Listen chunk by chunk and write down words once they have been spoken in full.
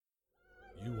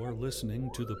You're listening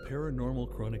to the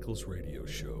Paranormal Chronicles radio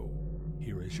show.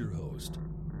 Here is your host,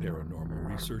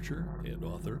 paranormal researcher and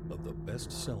author of the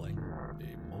best-selling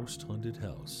A Most Haunted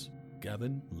House,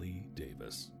 Gavin Lee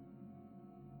Davis.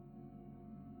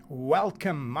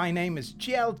 Welcome, my name is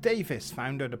G.L. Davis,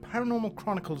 founder of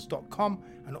ParanormalChronicles.com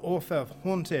and author of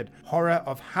Haunted, Horror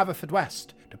of Haverfordwest,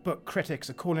 the book critics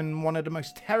are calling one of the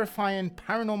most terrifying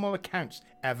paranormal accounts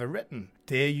ever written.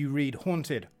 Dare you read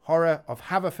Haunted, Horror of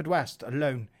Haverfordwest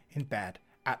alone in bed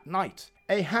at night?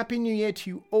 A happy new year to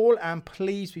you all, and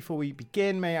please, before we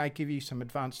begin, may I give you some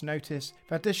advance notice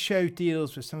that this show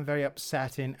deals with some very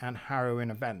upsetting and harrowing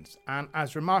events, and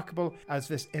as remarkable as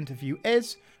this interview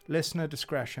is, listener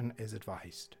discretion is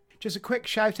advised. Just a quick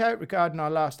shout out regarding our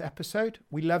last episode.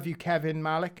 We love you, Kevin,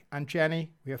 Malik and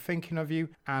Jenny. We are thinking of you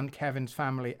and Kevin's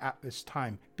family at this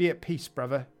time. Be at peace,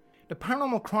 brother. The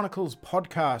Paranormal Chronicles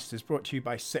podcast is brought to you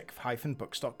by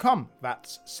sixth-books.com.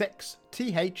 That's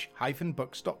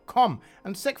 6th-books.com.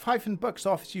 And Sixth-Books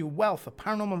offers you a wealth of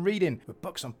paranormal reading with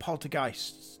books on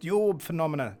poltergeists, the orb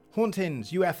phenomena,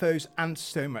 hauntings, UFOs, and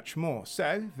so much more.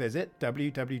 So visit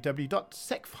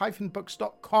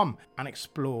www.sixth-books.com and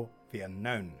explore the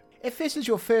unknown. If this is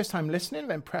your first time listening,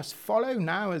 then press follow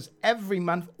now, as every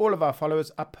month all of our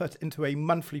followers are put into a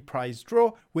monthly prize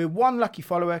draw where one lucky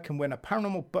follower can win a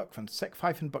paranormal book from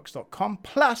sixth-books.com,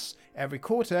 plus every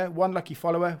quarter one lucky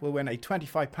follower will win a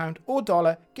 £25 or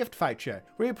 $1 gift voucher.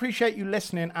 We appreciate you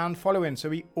listening and following, so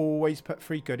we always put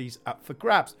free goodies up for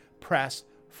grabs. Press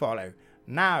follow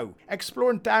now.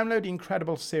 Explore and download the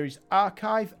incredible series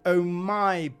archive, Oh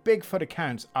My, Bigfoot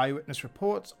accounts, eyewitness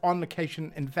reports,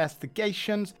 on-location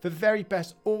investigations, the very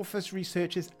best authors,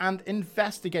 researchers and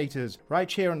investigators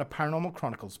right here on the Paranormal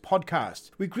Chronicles podcast.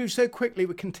 We grew so quickly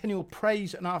with continual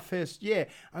praise in our first year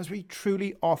as we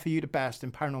truly offer you the best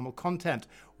in paranormal content.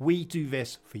 We do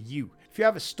this for you. If you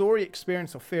have a story,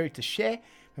 experience or theory to share,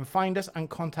 then find us and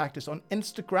contact us on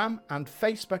Instagram and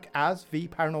Facebook as The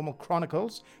Paranormal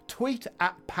Chronicles, tweet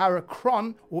at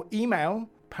Parachron, or email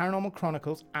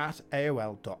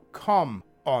paranormalchronicles@aol.com.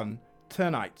 On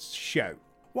tonight's show,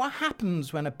 what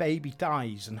happens when a baby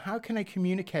dies and how can they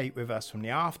communicate with us from the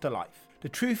afterlife? The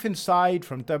truth inside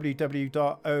from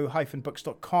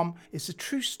www.o-books.com is the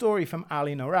true story from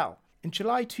Ali Norell. In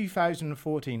July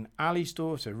 2014, Ali's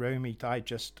daughter, Romy, died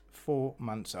just 4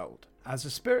 months old. As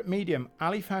a spirit medium,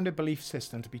 Ali found her belief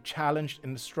system to be challenged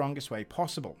in the strongest way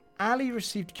possible. Ali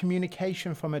received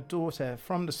communication from her daughter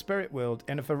from the spirit world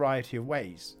in a variety of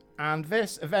ways, and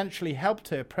this eventually helped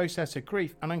her process her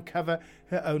grief and uncover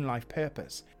her own life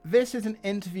purpose. This is an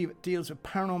interview that deals with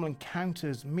paranormal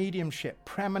encounters, mediumship,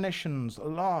 premonitions,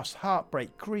 loss,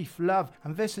 heartbreak, grief, love,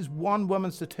 and this is one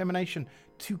woman's determination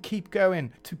to keep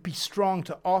going, to be strong,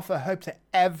 to offer hope to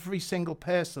every single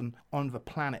person on the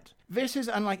planet. This is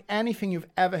unlike anything you've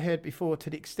ever heard before,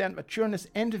 to the extent that during this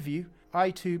interview,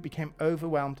 I too became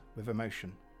overwhelmed with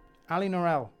emotion. Ali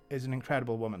Norell is an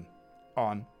incredible woman.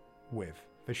 On with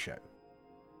the show.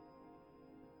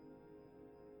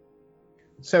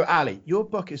 So Ali, your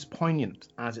book is poignant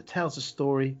as it tells the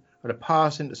story of the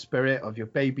passing the spirit of your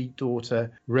baby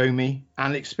daughter, Romy,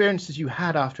 and the experiences you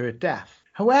had after her death.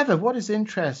 However, what is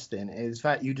interesting is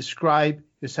that you describe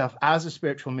yourself as a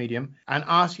spiritual medium and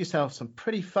ask yourself some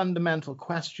pretty fundamental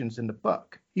questions in the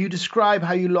book. You describe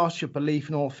how you lost your belief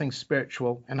in all things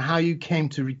spiritual and how you came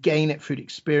to regain it through the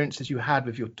experiences you had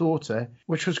with your daughter,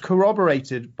 which was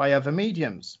corroborated by other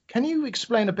mediums. Can you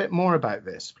explain a bit more about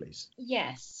this, please?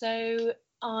 Yes. So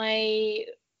I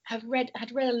had read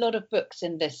a lot of books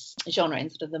in this genre, in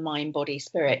sort of the mind, body,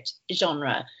 spirit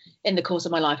genre. In the course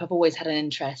of my life, I've always had an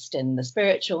interest in the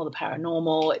spiritual, the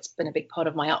paranormal. It's been a big part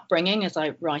of my upbringing, as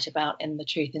I write about in The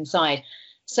Truth Inside.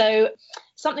 So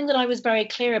something that I was very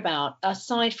clear about,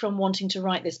 aside from wanting to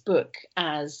write this book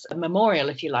as a memorial,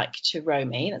 if you like, to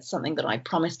Romy, that's something that I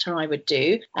promised her I would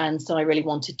do. And so I really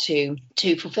wanted to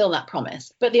fulfill that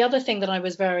promise. But the other thing that I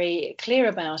was very clear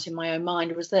about in my own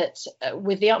mind was that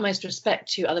with the utmost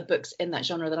respect to other books in that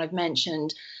genre that I've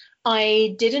mentioned,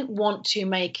 I didn't want to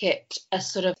make it a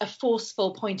sort of a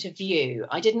forceful point of view.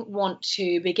 I didn't want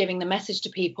to be giving the message to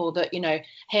people that,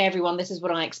 hey, everyone, this is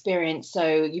what I experienced.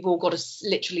 So you've all got to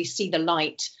literally see the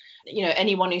light.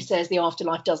 Anyone who says the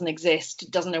afterlife doesn't exist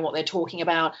doesn't know what they're talking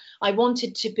about. I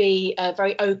wanted to be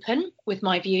very open with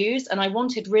my views. And I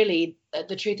wanted really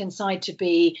The Truth Inside to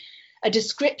be a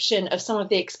description of some of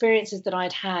the experiences that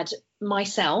I'd had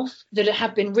myself that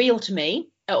have been real to me.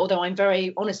 Although I'm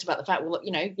very honest about the fact,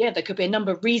 there could be a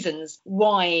number of reasons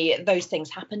why those things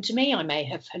happened to me. I may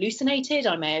have hallucinated.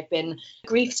 I may have been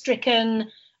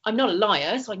grief-stricken. I'm not a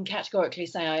liar, so I can categorically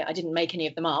say I didn't make any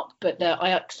of them up, but I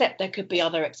accept there could be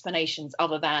other explanations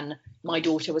other than my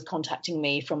daughter was contacting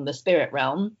me from the spirit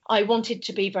realm. I wanted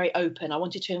to be very open. I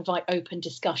wanted to invite open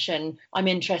discussion. I'm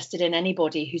interested in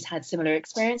anybody who's had similar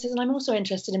experiences, and I'm also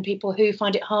interested in people who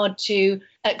find it hard to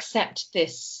accept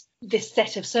this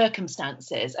set of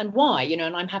circumstances and why,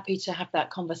 and I'm happy to have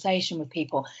that conversation with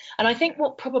people. And I think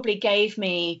what probably gave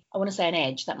me, I want to say an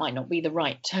edge, that might not be the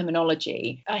right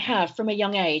terminology. I have, from a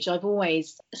young age, I've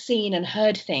always seen and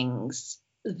heard things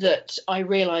that I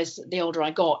realized that the older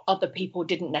I got, other people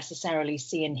didn't necessarily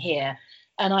see and hear.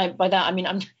 And by that, I mean,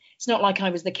 it's not like I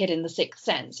was the kid in The Sixth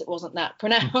Sense. It wasn't that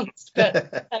pronounced.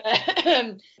 But,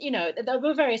 there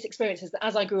were various experiences that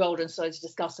as I grew older and started to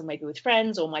discuss them maybe with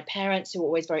friends or my parents who were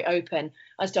always very open,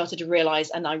 I started to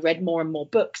realize, and I read more and more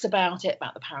books about it,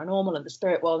 about the paranormal and the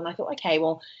spirit world. And I thought, okay,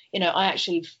 well, I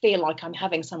actually feel like I'm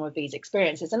having some of these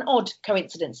experiences, and odd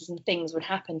coincidences and things would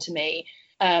happen to me.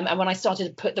 And when I started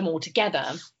to put them all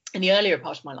together, in the earlier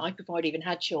part of my life, before I'd even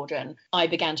had children, I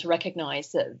began to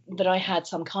recognize that I had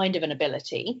some kind of an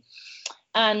ability.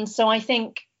 And so I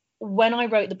think when I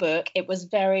wrote the book, it was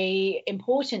very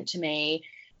important to me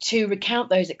to recount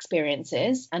those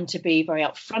experiences and to be very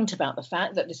upfront about the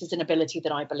fact that this is an ability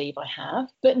that I believe I have,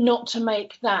 but not to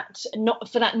make that,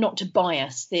 not to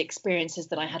bias the experiences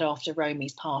that I had after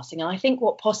Romy's passing. And I think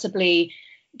what possibly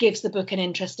gives the book an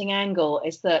interesting angle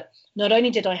is that not only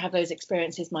did I have those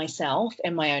experiences myself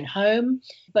in my own home,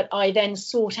 but I then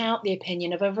sought out the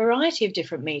opinion of a variety of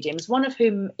different mediums, one of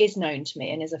whom is known to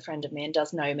me and is a friend of me and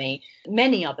does know me,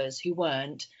 many others who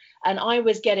weren't. And I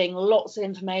was getting lots of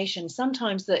information,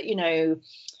 sometimes that,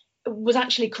 was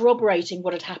actually corroborating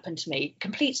what had happened to me.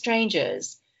 Complete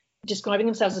strangers describing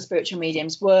themselves as spiritual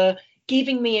mediums were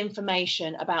giving me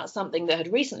information about something that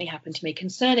had recently happened to me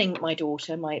concerning my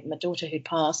daughter, my daughter who'd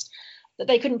passed, that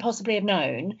they couldn't possibly have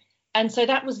known. And so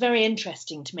that was very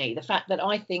interesting to me, the fact that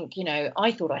I think,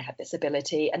 I thought I had this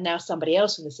ability, and now somebody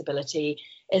else with this ability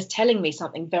is telling me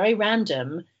something very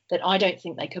random that I don't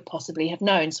think they could possibly have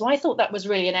known. So I thought that was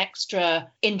really an extra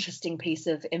interesting piece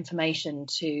of information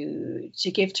to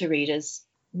give to readers.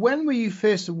 When were you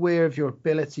first aware of your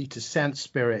ability to sense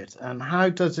spirit, and how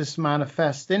does this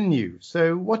manifest in you?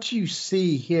 So what do you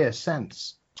see, hear,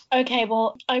 sense? Okay,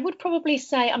 well, I would probably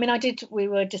say, we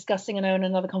were discussing in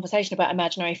another conversation about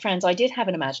imaginary friends. I did have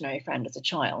an imaginary friend as a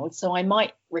child, so I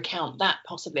might recount that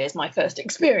possibly as my first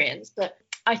experience. But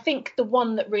I think the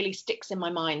one that really sticks in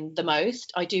my mind the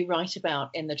most, I do write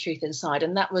about in The Truth Inside,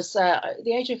 and that was at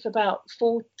the age of about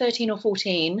 13 or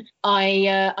 14.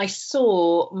 I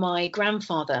saw my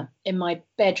grandfather in my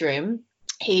bedroom.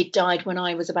 He died when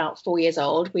I was about 4 years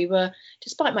old. We were,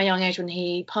 despite my young age when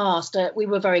he passed, we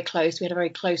were very close. We had a very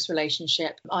close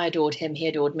relationship. I adored him, he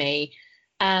adored me.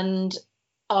 And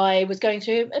I was going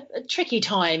through a tricky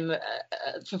time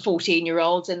for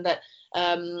 14-year-olds in that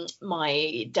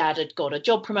my dad had got a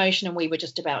job promotion and we were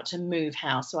just about to move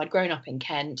house. So I'd grown up in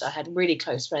Kent. I had really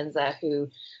close friends there who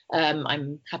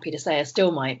I'm happy to say are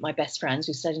still my best friends.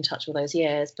 We've stayed in touch all those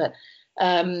years. But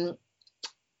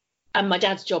and my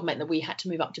dad's job meant that we had to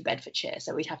move up to Bedfordshire.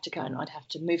 So we'd have to go and I'd have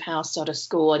to move house, start a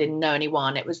school. I didn't know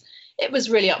anyone. It was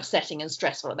really upsetting and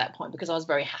stressful at that point because I was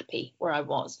very happy where I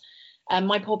was. And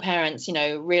my poor parents,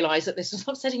 realised that this was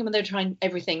upsetting them and they were trying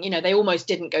everything. They almost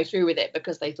didn't go through with it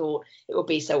because they thought it would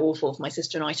be so awful for my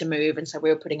sister and I to move. And so we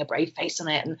were putting a brave face on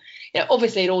it. And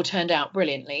obviously it all turned out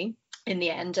brilliantly. In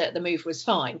the end, the move was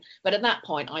fine. But at that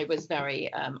point, I was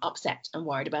very upset and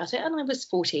worried about it. And I was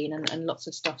 14 and lots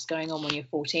of stuff's going on when you're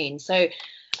 14. So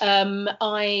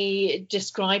I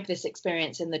described this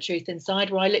experience in The Truth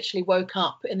Inside, where I literally woke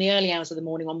up in the early hours of the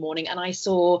morning one morning and I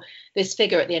saw this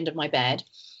figure at the end of my bed.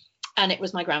 And it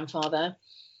was my grandfather.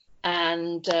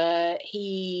 And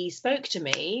he spoke to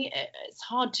me. It's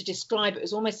hard to describe. It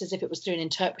was almost as if it was through an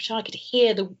interpreter. I could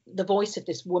hear the voice of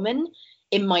this woman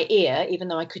in my ear, even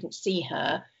though I couldn't see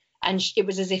her. And it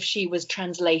was as if she was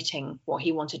translating what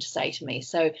he wanted to say to me.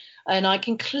 So, and I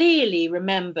can clearly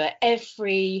remember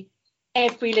every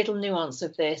little nuance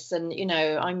of this. And,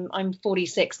 I'm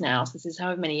 46 now. So this is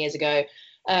however many years ago.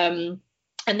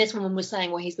 And this woman was saying,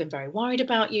 well, he's been very worried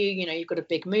about you. You've got a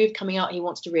big move coming up. He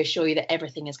wants to reassure you that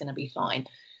everything is going to be fine.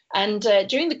 And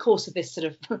during the course of this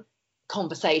sort of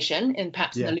conversation, in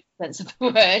perhaps in the loose sense of the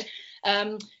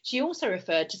word, she also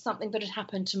referred to something that had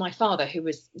happened to my father,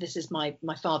 this is my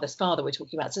father's father we're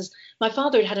talking about. Says my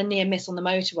father had a near miss on the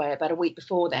motorway about a week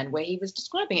before then, where he was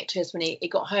describing it to us when he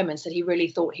got home and said he really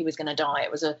thought he was going to die.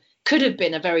 It could have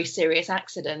been a very serious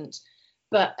accident.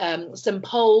 But some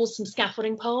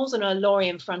scaffolding poles and a lorry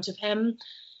in front of him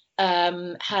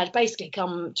had basically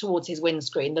come towards his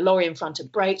windscreen. The lorry in front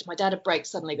had braked. My dad had braked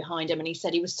suddenly behind him, and he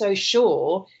said he was so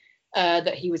sure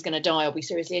that he was going to die or be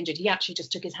seriously injured. He actually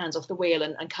just took his hands off the wheel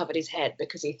and covered his head,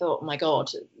 because he thought, oh my God,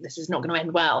 this is not going to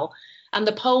end well. And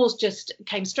the poles just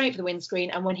came straight for the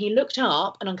windscreen. And when he looked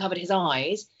up and uncovered his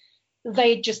eyes,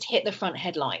 they just hit the front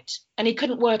headlight. And he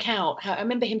couldn't work out how. I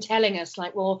remember him telling us,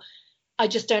 like, well, I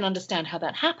just don't understand how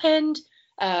that happened.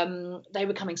 They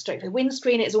were coming straight for the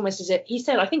windscreen. It's almost as if,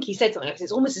 I think he said something like,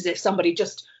 it's almost as if somebody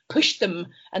just pushed them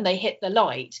and they hit the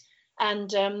light.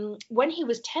 And when he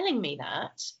was telling me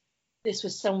that, this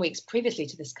was some weeks previously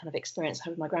to this kind of experience I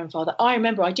had with my grandfather, I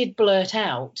remember I did blurt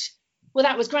out, well,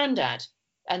 that was Granddad.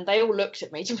 And they all looked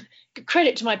at me.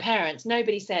 Credit to my parents,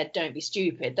 nobody said, don't be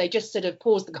stupid. They just sort of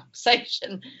paused the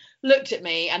conversation, looked at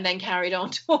me, and then carried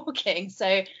on talking.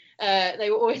 So they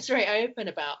were always very open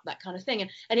about that kind of thing.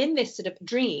 And in this sort of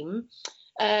dream,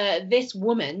 this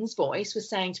woman's voice was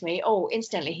saying to me, oh,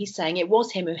 incidentally, he's saying it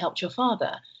was him who helped your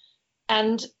father.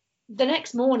 And the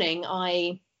next morning,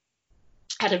 I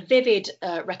had a vivid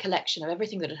recollection of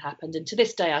everything that had happened. And to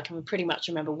this day, I can pretty much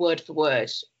remember word for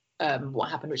word what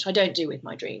happened, which I don't do with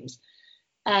my dreams.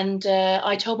 And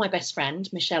I told my best friend,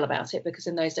 Michelle, about it, because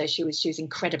in those days she was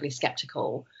incredibly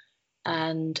skeptical.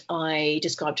 And I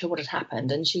described to her what had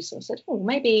happened. And she sort of said, oh,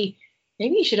 maybe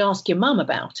you should ask your mum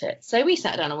about it. So we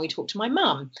sat down and we talked to my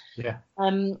mum. Yeah.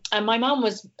 And my mum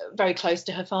was very close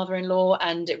to her father-in-law.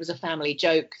 And it was a family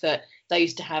joke that they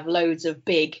used to have loads of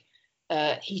big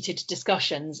heated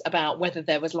discussions about whether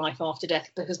there was life after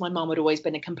death, because my mum had always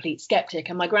been a complete skeptic.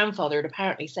 And my grandfather had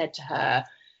apparently said to her,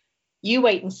 you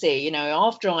wait and see,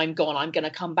 after I'm gone, I'm going to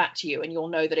come back to you and you'll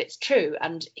know that it's true.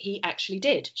 And he actually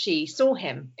did. She saw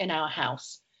him in our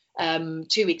house 2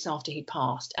 weeks after he'd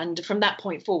passed. And from that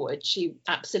point forward, she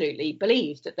absolutely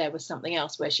believed that there was something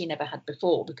else where she never had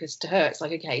before, because to her, it's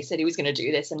like, okay, he said he was going to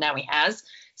do this and now he has.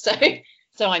 So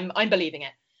I'm believing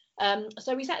it.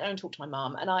 So we sat down and talked to my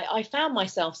mum, and I found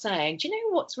myself saying, do you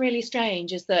know what's really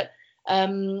strange is that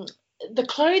the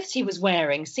clothes he was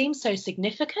wearing seemed so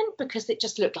significant, because it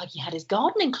just looked like he had his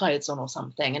gardening clothes on or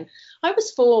something. And I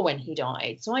was 4 when he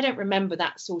died, so I don't remember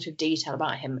that sort of detail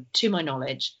about him, to my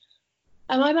knowledge.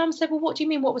 And my mum said, well, what do you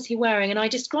mean? What was he wearing? And I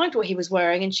described what he was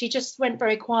wearing, and she just went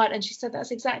very quiet, and she said,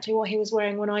 that's exactly what he was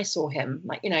wearing when I saw him,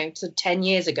 like, sort of 10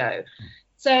 years ago.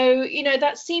 So,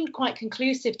 that seemed quite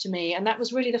conclusive to me. And that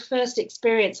was really the first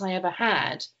experience I ever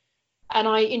had. And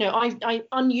I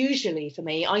unusually for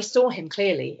me, I saw him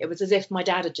clearly. It was as if my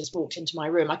dad had just walked into my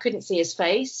room. I couldn't see his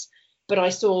face, but I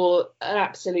saw an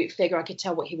absolute figure. I could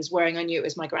tell what he was wearing. I knew it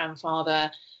was my grandfather.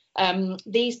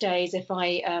 These days, if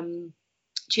I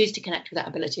choose to connect with that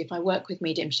ability, if I work with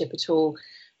mediumship at all,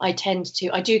 I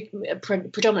do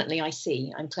predominantly I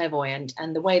see. I'm clairvoyant.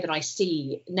 And the way that I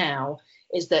see now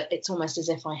is that it's almost as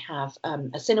if I have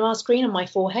a cinema screen on my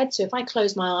forehead. So if I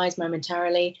close my eyes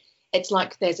momentarily, it's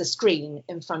like there's a screen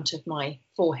in front of my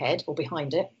forehead, or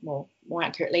behind it, more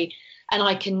accurately, and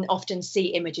I can often see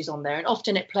images on there. And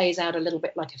often it plays out a little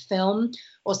bit like a film,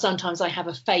 or sometimes I have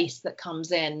a face that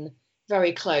comes in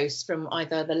very close from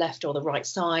either the left or the right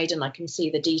side, and I can see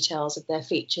the details of their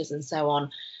features and so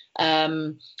on.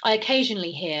 I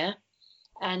occasionally hear.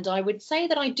 And I would say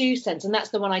that I do sense, and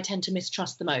that's the one I tend to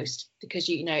mistrust the most, because,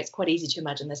 it's quite easy to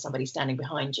imagine there's somebody standing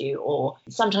behind you. Or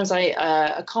sometimes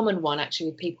a common one, actually,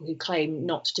 with people who claim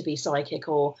not to be psychic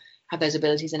or have those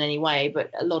abilities in any way, but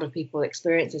a lot of people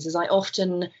experience this, is I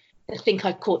often think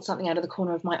I've caught something out of the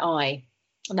corner of my eye.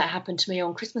 And that happened to me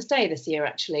on Christmas Day this year,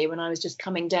 actually, when I was just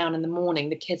coming down in the morning.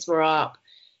 The kids were up,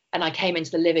 and I came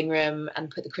into the living room and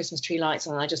put the Christmas tree lights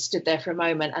on. And I just stood there for a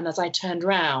moment. And as I turned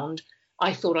round,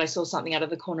 I thought I saw something out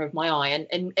of the corner of my eye.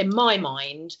 And in my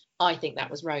mind, I think that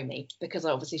was Romy, because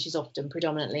obviously she's often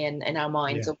predominantly in our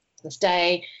minds on Christmas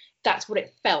Day. That's what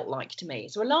it felt like to me.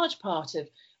 So a large part of,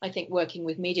 I think, working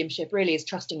with mediumship really is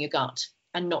trusting your gut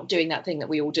and not doing that thing that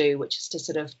we all do, which is to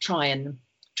sort of try and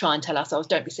tell ourselves,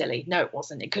 don't be silly. No, it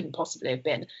wasn't. It couldn't possibly have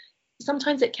been.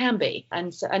 Sometimes it can be,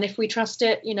 and if we trust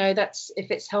it, that's, if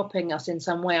it's helping us in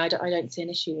some way, I don't see an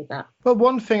issue with that. Well,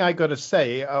 one thing I got to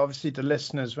say, obviously the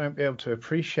listeners won't be able to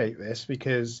appreciate this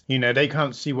because they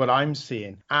can't see what I'm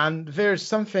seeing, and there's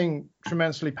something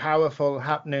tremendously powerful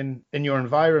happening in your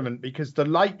environment, because the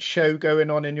light show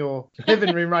going on in your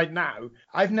living room right now,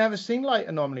 I've never seen light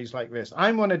anomalies like this.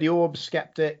 I'm one of the orb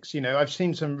skeptics. I've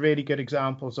seen some really good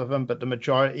examples of them, but the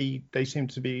majority, they seem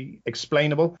to be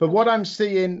explainable. But what I'm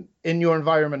seeing in your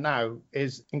environment now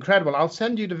is incredible. I'll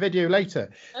send you the video later.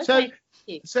 Okay.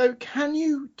 So can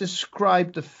you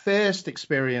describe the first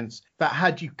experience that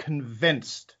had you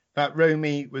convinced that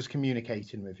Romy was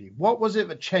communicating with you? What was it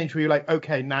that changed? Were you like,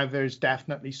 okay, now there's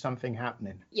definitely something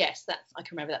happening? Yes, I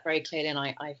can remember that very clearly, and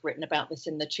I've written about this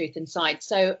in The Truth Inside.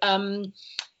 So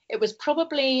it was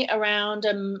probably around,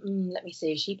 let me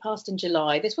see, she passed in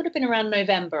July. This would have been around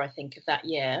November, I think, of that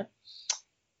year.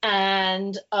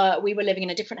 And we were living in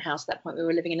a different house at that point. We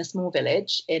were living in a small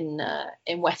village in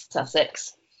West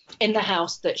Sussex, in the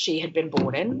house that she had been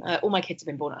born in. All my kids have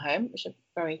been born at home, which I'm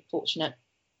very fortunate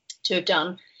to have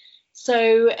done.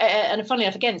 So, and funnily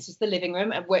enough, again, this is the living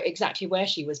room, exactly where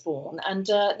she was born. And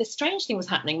this strange thing was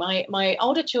happening. My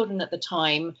older children at the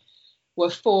time were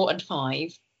 4 and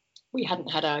 5. We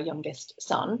hadn't had our youngest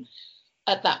son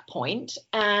at that point.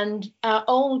 And our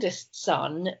oldest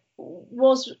son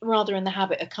was rather in the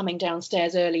habit of coming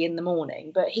downstairs early in the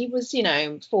morning. But he was,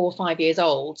 4 or 5 years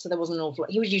old. So there wasn't an awful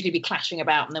lot. He would usually be clashing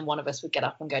about, and then one of us would get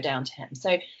up and go down to him.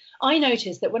 So I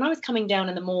noticed that when I was coming down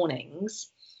in the mornings,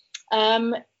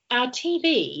 our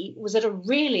TV was at a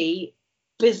really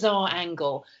bizarre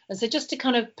angle. And so just to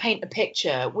kind of paint a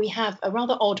picture, we have a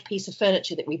rather odd piece of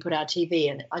furniture that we put our TV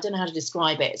in. I don't know how to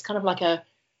describe it. It's kind of like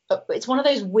it's one of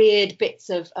those weird bits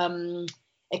of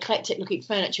eclectic looking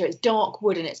furniture. It's dark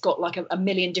wood and it's got like a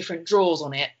million different drawers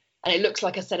on it. And it looks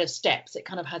like a set of steps. It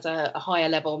kind of has a higher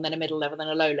level and then a middle level, then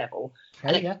a low level.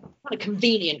 And it's kind of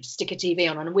convenient to stick a TV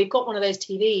on. And we've got one of those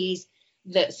TVs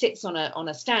that sits on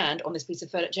a stand on this piece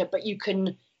of furniture, but you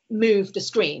can move the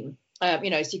screen, so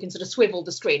you can sort of swivel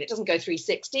the screen. It doesn't go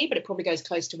 360, but it probably goes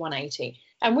close to 180.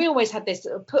 And we always had this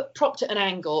propped at an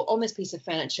angle on this piece of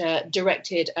furniture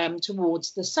directed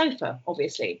towards the sofa,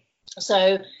 obviously.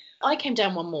 So I came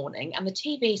down one morning and the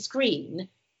TV screen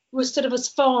was sort of as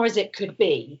far as it could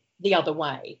be the other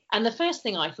way. And the first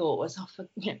thing I thought was,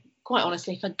 quite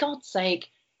honestly, for God's sake,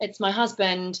 it's my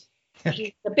husband.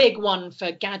 He's the big one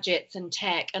for gadgets and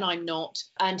tech, and I'm not.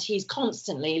 And he's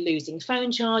constantly losing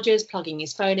phone chargers, plugging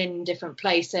his phone in different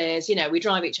places. We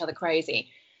drive each other crazy.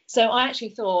 So I actually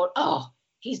thought,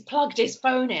 he's plugged his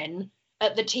phone in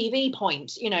at the TV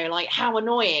point, like how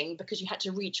annoying, because you had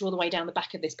to reach all the way down the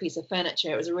back of this piece of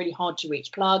furniture. It was a really hard to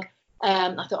reach plug.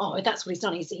 I thought, that's what he's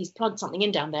done. He's plugged something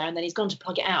in down there, and then he's gone to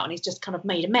plug it out, and he's just kind of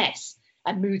made a mess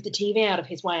and moved the TV out of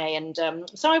his way. And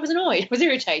so I was annoyed, was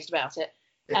irritated about it.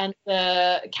 And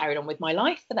carried on with my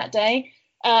life for that day.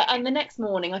 And the next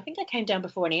morning, I think I came down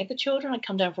before any of the children. I'd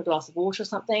come down for a glass of water or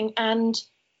something. And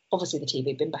obviously the TV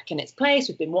had been back in its place.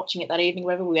 We'd been watching it that evening,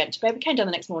 wherever we went to bed. We came down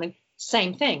the next morning,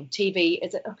 same thing. TV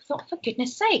is, I thought, for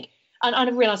goodness sake. And I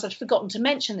realised I'd forgotten to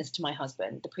mention this to my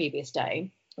husband the previous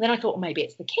day. And then I thought, well, maybe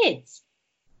it's the kids.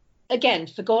 Again,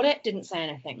 forgot it, didn't say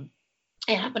anything.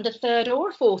 It happened a third or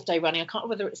a fourth day running. I can't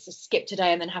remember whether it's a skip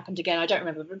today and then happened again. I don't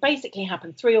remember, but basically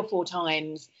happened 3 or 4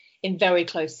 times in very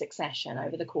close succession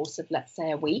over the course of, let's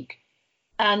say, a week.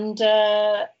 And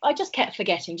I just kept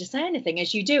forgetting to say anything,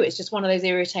 as you do. It's just one of those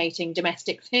irritating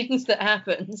domestic things that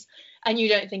happens and you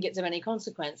don't think it's of any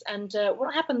consequence. And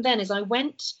what happened then is I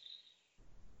went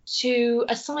to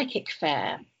a psychic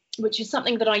fair, which is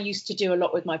something that I used to do a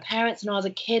lot with my parents. And when I was a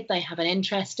kid, they have an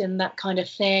interest in that kind of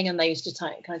thing. And they used to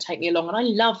kind of take me along. And I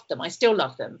loved them. I still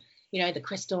love them. The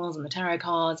crystals and the tarot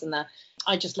cards. And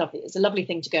I just love it. It's a lovely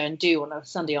thing to go and do on a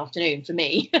Sunday afternoon for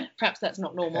me. Perhaps that's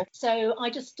not normal. So I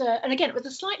just, and again, it was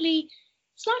a slightly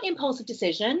impulsive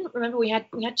decision. Remember, we had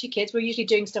 2 kids. We were usually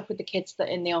doing stuff with the kids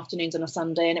in the afternoons on a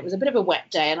Sunday. And it was a bit of a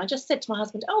wet day. And I just said to my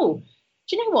husband,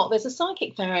 do you know what? There's a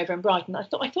psychic fair over in Brighton. I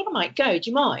thought I might go. Do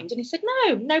you mind? And he said,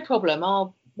 no problem.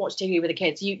 I'll watch TV with the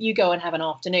kids. You go and have an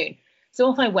afternoon. So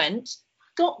off I went,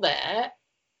 got there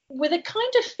with a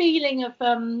kind of feeling of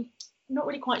not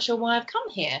really quite sure why I've come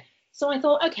here. So I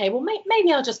thought, okay, well,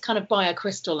 maybe I'll just kind of buy a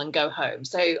crystal and go home.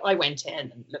 So I went in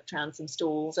and looked around some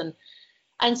stalls.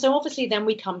 And so obviously then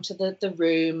we come to the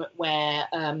room where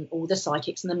all the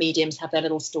psychics and the mediums have their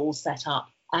little stalls set up.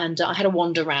 And I had a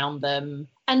wander around them.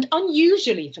 And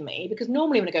unusually for me, because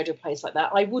normally when I go to a place like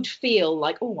that, I would feel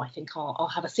like, I think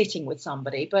I'll have a sitting with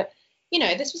somebody. But,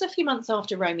 this was a few months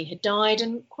after Romy had died.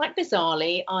 And quite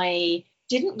bizarrely, I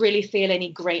didn't really feel any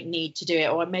great need to do it.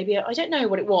 Or maybe, I don't know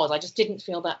what it was. I just didn't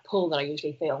feel that pull that I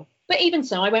usually feel. But even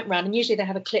so, I went round, and usually they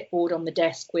have a clipboard on the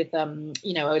desk with, a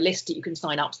list that you can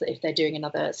sign up so that if they're doing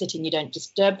another sitting, you don't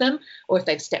disturb them. Or if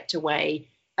they've stepped away,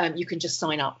 you can just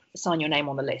sign your name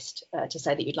on the list to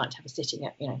say that you'd like to have a sitting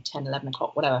at 10, 11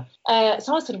 o'clock, whatever. So I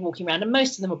was sort of walking around, and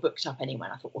most of them were booked up anyway.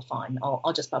 And I thought, well, fine,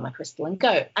 I'll just buy my crystal and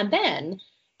go. And then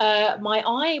my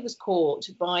eye was caught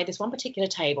by this one particular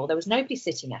table. There was nobody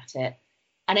sitting at it,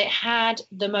 and it had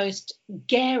the most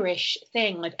garish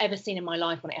thing I've ever seen in my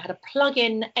life on it. It had a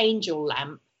plug-in angel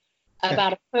lamp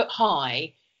about a foot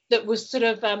high that was sort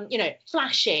of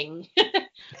flashing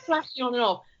on and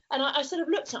off. And I sort of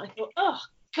looked at it, I thought, oh,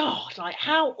 God, like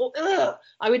how, ugh,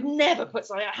 I would never put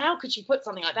something, how could she put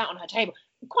something like that on her table?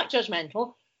 Quite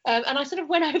judgmental. And I sort of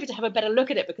went over to have a better look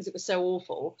at it because it was so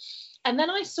awful. And then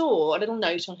I saw a little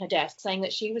note on her desk saying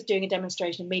that she was doing a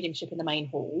demonstration of mediumship in the main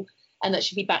hall and that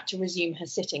she'd be back to resume her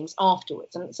sittings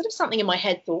afterwards. And sort of something in my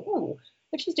head thought, oh,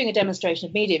 if she's doing a demonstration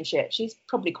of mediumship, she's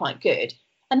probably quite good.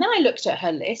 And then I looked at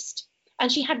her list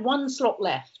and she had one slot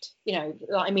left, you know,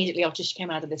 like immediately after she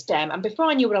came out of this dem. And before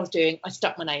I knew what I was doing, I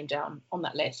stuck my name down on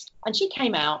that list. And she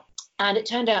came out. And it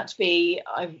turned out to be,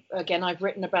 I've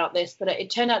written about this, but it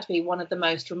turned out to be one of the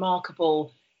most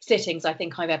remarkable sittings I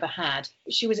think I've ever had.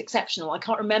 She was exceptional. I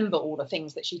can't remember all the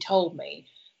things that she told me,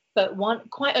 but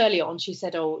quite early on, she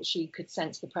said, she could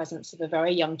sense the presence of a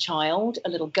very young child, a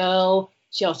little girl.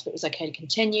 She asked if it was okay to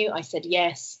continue. I said,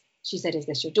 yes. She said, is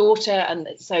this your daughter? And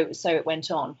so it went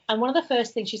on. And one of the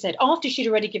first things she said, after she'd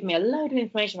already given me a load of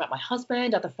information about my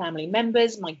husband, other family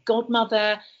members, my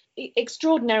godmother,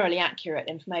 extraordinarily accurate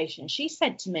information, she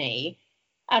said to me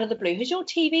out of the blue, has your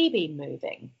TV been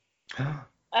moving?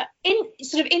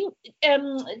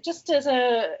 Just as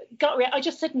a gut reaction, I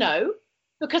just said no,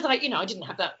 because I didn't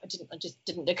have that, it just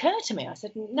didn't occur to me. I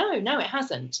said no, it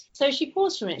hasn't. So she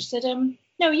paused for a minute. She said,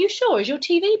 no, are you sure? Has your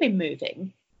TV been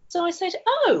moving? So I said,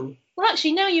 oh, well,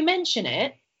 actually, now you mention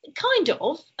it, kind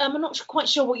of. I'm not quite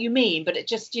sure what you mean, but it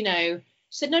just, she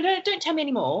said, no, don't tell me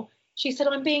anymore. She said,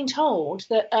 I'm being told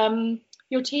that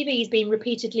your TV has been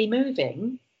repeatedly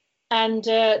moving and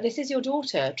this is your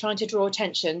daughter trying to draw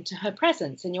attention to her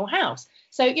presence in your house.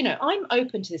 So, I'm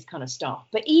open to this kind of stuff.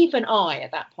 But even I,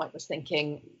 at that point, was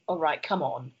thinking, all right, come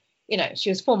on. She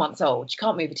was 4 months old. She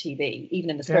can't move a TV, even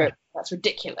in the spirit. Yeah. That's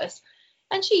ridiculous.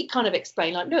 And she kind of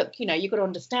explained, like, look, you've got to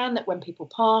understand that when people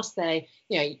pass, they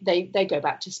go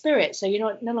back to spirit. So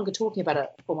you're no longer talking about a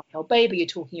 4-month-old baby. You're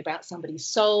talking about somebody's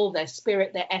soul, their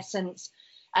spirit, their essence,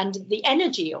 and the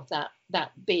energy of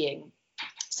that being.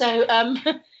 So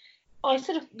I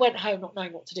sort of went home not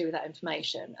knowing what to do with that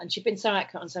information. And she'd been so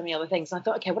accurate on so many other things. And I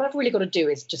thought, okay, what I've really got to do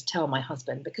is just tell my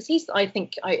husband, because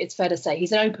it's fair to say,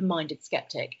 he's an open-minded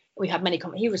skeptic. We have many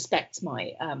comments. He respects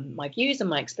my views and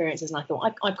my experiences. And I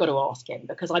thought, I've got to ask him,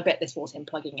 because I bet this was him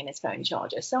plugging in his phone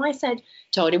charger. So I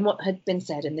told him what had been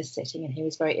said in this sitting, and he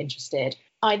was very interested.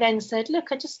 I then said, look,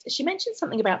 she mentioned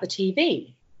something about the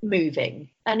TV moving.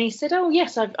 And he said, oh,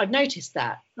 yes, I've noticed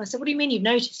that. And I said, what do you mean you've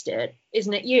noticed it?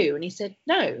 Isn't it you? And he said,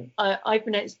 no, I've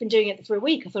been doing it for a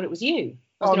week. I thought it was you.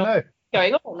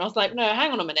 Going on. I was like, no,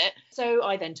 hang on a minute. So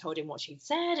I then told him what she'd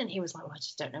said, and he was like, well, I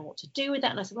just don't know what to do with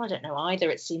that. And I said, well, I don't know either.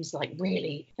 It seems like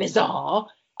really bizarre.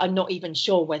 I'm not even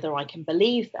sure whether I can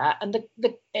believe that. And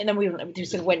then we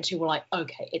sort of went to, we're like,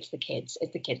 okay, it's the kids.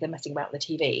 They're messing about with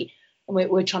the TV. And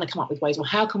we're trying to come up with ways. Well,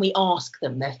 how can we ask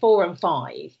them? They're 4 and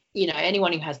 5.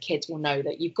 Anyone who has kids will know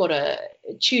that you've got to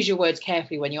choose your words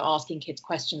carefully when you're asking kids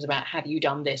questions about, have you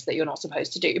done this that you're not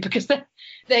supposed to do? Because they're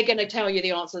going to tell you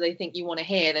the answer they think you want to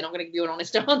hear. They're not going to give you an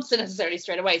honest answer necessarily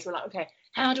straight away. So we're like, okay,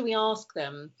 how do we ask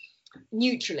them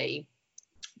neutrally?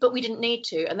 But we didn't need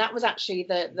to. And that was actually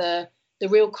the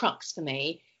real crux for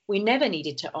me. We never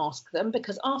needed to ask them,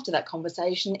 because after that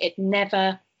conversation, it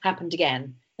never happened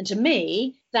again. And to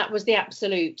me, that was the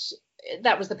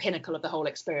pinnacle of the whole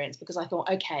experience, because I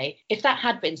thought, okay, if that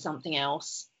had been something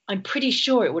else, I'm pretty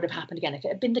sure it would have happened again. If it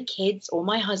had been the kids or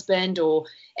my husband or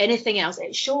anything else,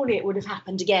 surely it would have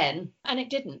happened again. And it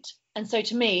didn't. And so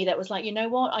to me, that was like, you know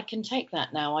what, I can take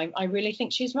that now. I really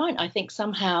think she's right. I think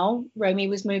somehow Romy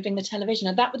was moving the television.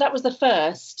 And that was the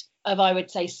first of, I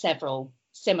would say, several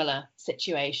similar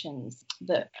situations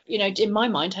that, in my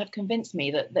mind have convinced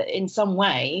me that in some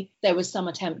way there was some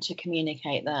attempt to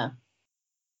communicate there.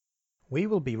 We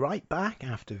will be right back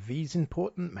after these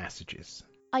important messages.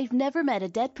 I've Never Met a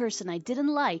Dead Person I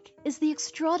Didn't Like is the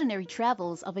extraordinary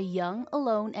travels of a young,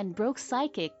 alone, and broke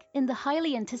psychic in the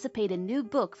highly anticipated new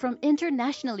book from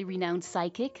internationally renowned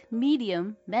psychic,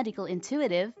 medium, medical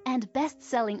intuitive, and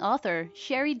best-selling author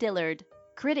Sherry Dillard.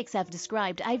 Critics have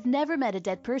described I've Never Met a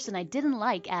Dead Person I Didn't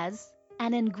Like as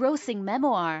an engrossing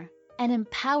memoir, an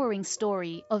empowering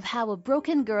story of how a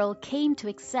broken girl came to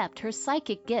accept her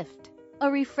psychic gift. A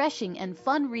refreshing and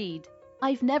fun read,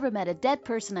 I've Never Met a Dead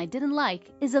Person I Didn't Like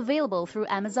is available through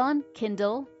Amazon,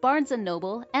 Kindle, Barnes &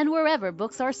 Noble, and wherever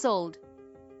books are sold.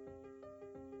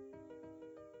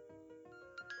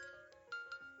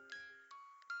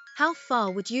 How far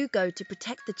would you go to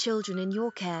protect the children in your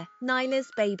care?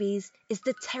 Nyla's Babies is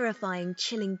the terrifying,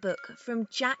 chilling book from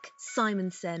Jack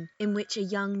Simonson, in which a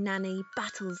young nanny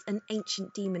battles an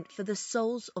ancient demon for the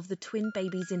souls of the twin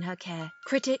babies in her care.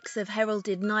 Critics have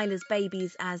heralded Nyla's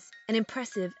Babies as an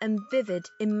impressive and vivid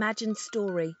imagined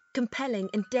story,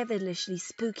 compelling and devilishly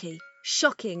spooky.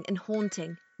 Shocking and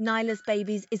haunting, Nyla's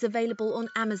Babies is available on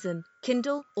Amazon,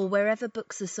 Kindle, or wherever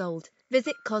books are sold.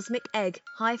 Visit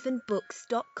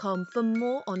cosmicegg-books.com for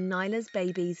more on Nyla's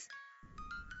Babies.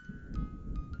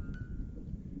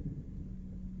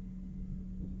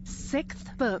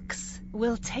 Sixth Books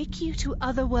will take you to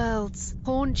other worlds,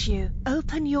 haunt you,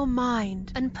 open your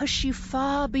mind, and push you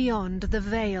far beyond the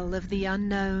veil of the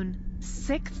unknown.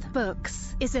 Sixth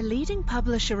Books is a leading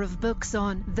publisher of books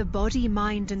on the body,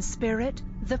 mind, and spirit,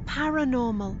 the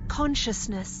paranormal,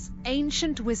 consciousness,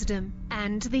 ancient wisdom,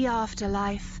 and the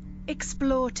afterlife.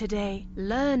 Explore today,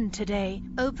 learn today,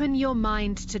 open your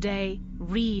mind today,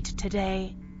 read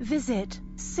today. Visit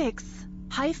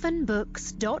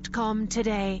sixth-books.com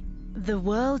today. The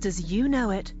world as you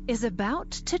know it is about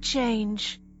to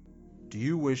change. Do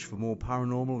you wish for more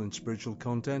paranormal and spiritual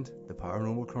content? The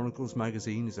Paranormal Chronicles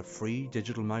magazine is a free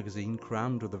digital magazine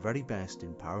crammed with the very best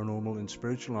in paranormal and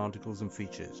spiritual articles and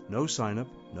features. No sign up,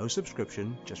 no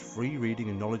subscription, just free reading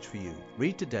and knowledge for you.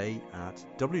 Read today at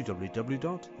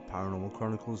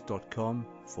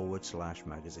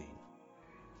www.theparanormalchronicles.com/magazine.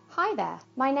 Hi there,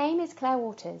 my name is Claire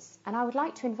Waters and I would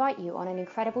like to invite you on an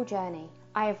incredible journey.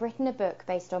 I have written a book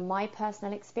based on my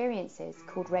personal experiences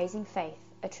called Raising Faith,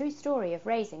 a true story of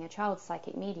raising a child's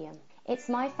psychic medium. It's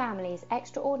my family's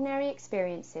extraordinary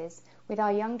experiences with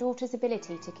our young daughter's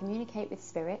ability to communicate with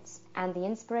spirits and the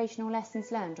inspirational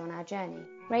lessons learned on our journey.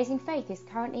 Raising Faith is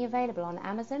currently available on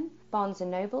Amazon, Barnes &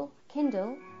 Noble,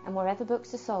 Kindle, and wherever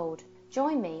books are sold.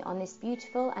 Join me on this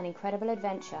beautiful and incredible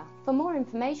adventure. For more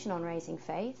information on Raising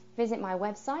Faith, visit my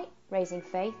website,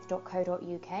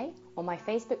 raisingfaith.co.uk, or my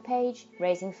Facebook page,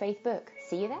 Raising Faith Book.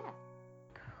 See you there.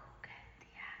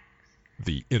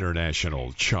 The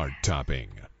international chart-topping,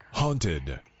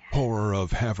 haunted horror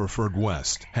of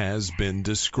Haverfordwest has been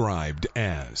described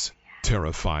as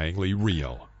terrifyingly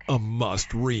real, a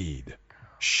must-read,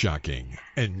 shocking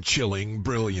and chilling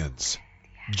brilliance,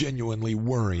 genuinely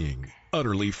worrying,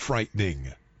 utterly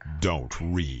frightening. Don't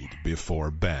read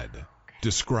before bed.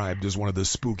 Described as one of the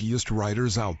spookiest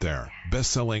writers out there,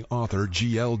 best-selling author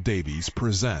G.L. Davies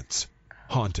presents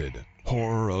Haunted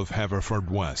Horror of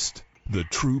Haverfordwest, the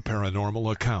true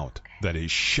paranormal account that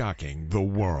is shocking the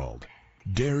world.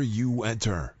 Dare you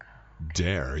enter?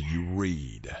 Dare you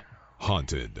read?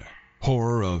 Haunted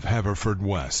Horror of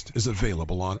Haverfordwest is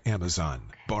available on Amazon,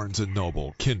 Barnes &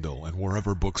 Noble, Kindle, and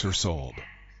wherever books are sold.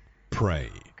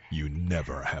 Pray you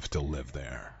never have to live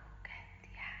there.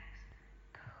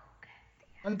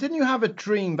 And didn't you have a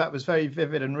dream that was very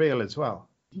vivid and real as well?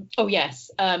 Oh,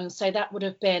 yes. So that would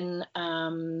have been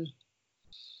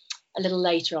a little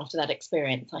later after that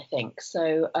experience, I think.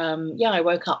 So, I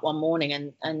woke up one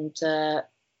morning and told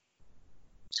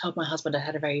my husband I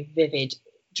had a very vivid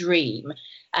dream.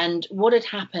 And what had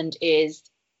happened is,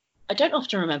 I don't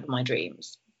often remember my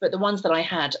dreams, but the ones that I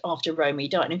had after Romy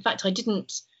died, in fact,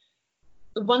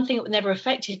 the one thing that never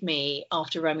affected me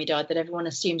after Romy died, that everyone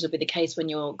assumes will be the case when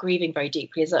you're grieving very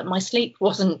deeply, is that my sleep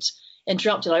wasn't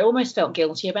interrupted. I almost felt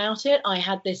guilty about it. I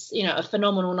had this, a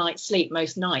phenomenal night's sleep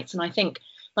most nights. And I think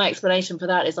my explanation for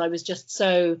that is I was just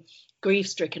so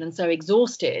grief-stricken and so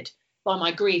exhausted by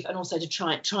my grief, and also to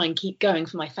try and keep going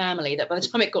for my family, that by the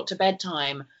time it got to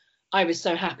bedtime, I was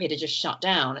so happy to just shut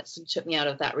down. It sort of took me out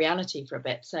of that reality for a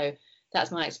bit. So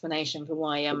that's my explanation for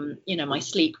why, my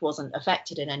sleep wasn't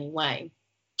affected in any way,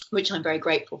 which I'm very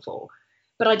grateful for.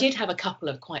 But I did have a couple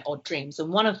of quite odd dreams.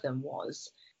 And one of them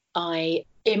was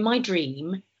in my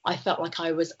dream, I felt like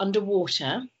I was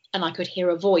underwater and I could hear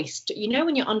a voice.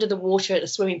 When you're under the water at a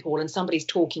swimming pool and somebody's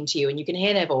talking to you and you can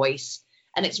hear their voice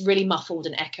and it's really muffled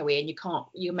and echoey and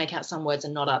you make out some words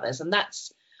and not others. And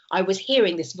I was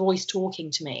hearing this voice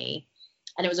talking to me,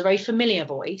 and it was a very familiar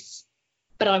voice,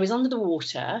 but I was under the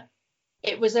water.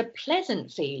 It was a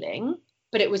pleasant feeling,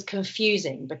 but it was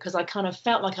confusing because I kind of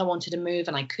felt like I wanted to move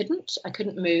and I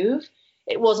couldn't move.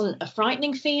 It wasn't a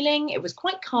frightening feeling. It was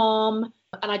quite calm.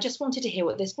 And I just wanted to hear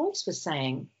what this voice was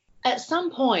saying. At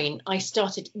some point,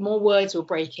 more words were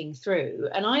breaking through,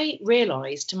 and I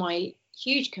realized, to my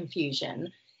huge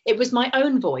confusion, it was my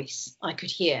own voice I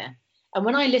could hear. And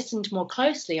when I listened more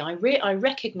closely, I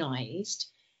recognized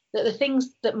that the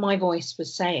things that my voice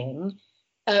was saying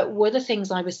were the things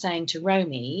I was saying to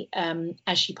Romy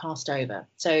as she passed over.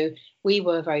 So we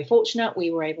were very fortunate.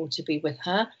 We were able to be with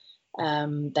her.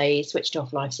 They switched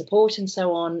off life support and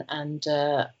so on. And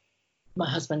my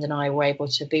husband and I were able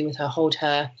to be with her, hold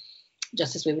her,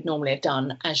 just as we would normally have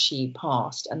done as she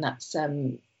passed. And that's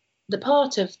the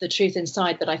part of the truth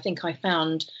inside that I think I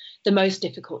found the most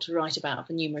difficult to write about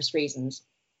for numerous reasons.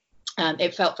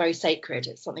 It felt very sacred.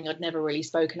 It's something I'd never really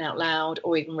spoken out loud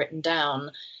or even written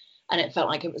down. and it felt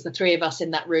like it was the three of us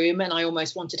in that room, and I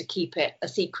almost wanted to keep it a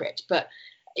secret. But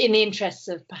in the interests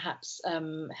of perhaps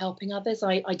helping others,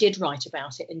 I did write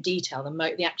about it in detail,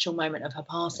 the actual moment of her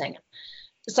passing.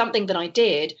 Something that I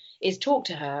did is talk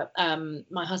to her.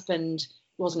 My husband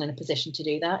wasn't in a position to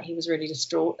do that. He was really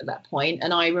distraught at that point.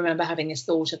 And I remember having this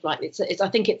thought of like, I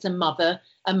think it's a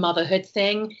motherhood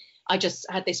thing. I just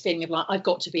had this feeling of like, I've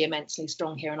got to be immensely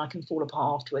strong here and I can fall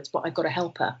apart afterwards, but I've got to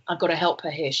help her. I've got to help her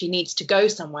here. She needs to go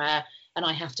somewhere and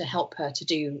I have to help her to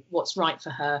do what's right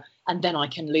for her, and then I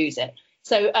can lose it.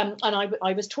 So, and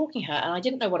I was talking to her, and I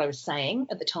didn't know what I was saying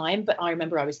at the time, but I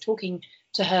remember I was talking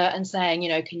to her and saying, you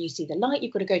know, can you see the light?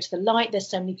 You've got to go to the light. There's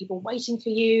so many people waiting for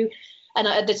you. And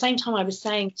at the same time, I was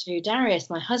saying to Darius,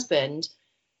 my husband,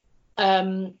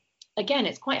 again,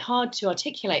 it's quite hard to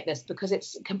articulate this because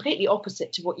it's completely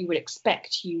opposite to what you would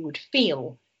expect you would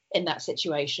feel in that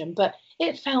situation. But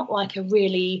it felt like a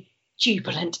really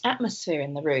jubilant atmosphere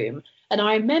in the room. And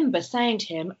I remember saying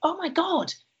to him, oh, my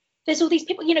God, there's all these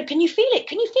people, you know, can you feel it?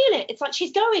 Can you feel it? It's like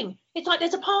she's going. It's like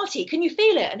there's a party. Can you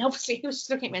feel it? And obviously he was just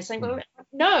looking at me and saying, well,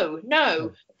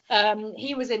 no.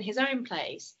 He was in his own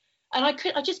place. And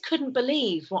I just couldn't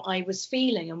believe what I was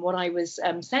feeling and what I was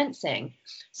sensing.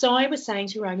 So I was saying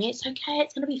to Romy, it's okay,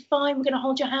 it's going to be fine. We're going to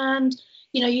hold your hand.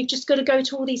 You know, you've just got to go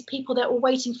to all these people. They're all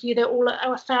waiting for you. They're all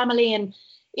our family. And,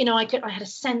 you know, I had a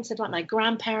sense of like my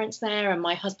grandparents there and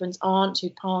my husband's aunt who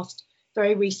passed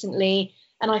very recently.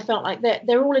 And I felt like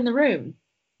they're all in the room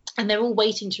and they're all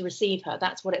waiting to receive her.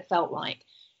 That's what it felt like.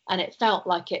 And it felt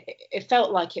like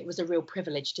it was a real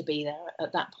privilege to be there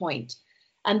at that point.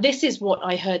 And this is what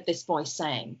I heard this voice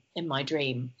saying in my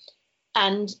dream.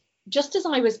 And just as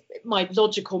my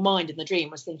logical mind in the dream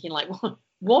was thinking like,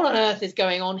 what on earth is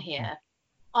going on here?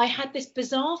 I had this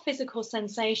bizarre physical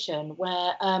sensation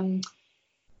where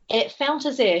it felt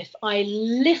as if I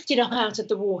lifted up out of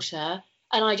the water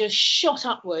and I just shot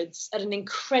upwards at an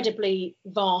incredibly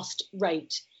vast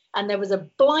rate. And there was a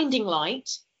blinding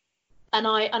light. And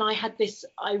I had this,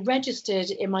 I registered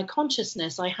in my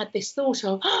consciousness, I had this thought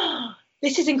of,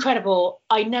 this is incredible.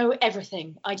 I know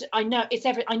everything. I know it's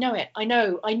I know it. I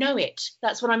know it.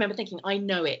 That's what I remember thinking. I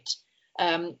know it.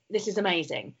 This is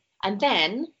amazing. And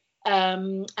then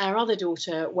our other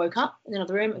daughter woke up in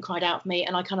another room and cried out for me.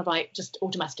 And I kind of like just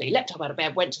automatically leapt up out of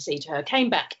bed, went to see to her, came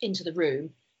back into the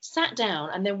room, sat down,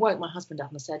 and then woke my husband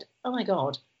up and said, oh my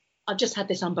God, I've just had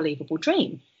this unbelievable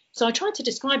dream. So I tried to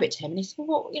describe it to him, and he said,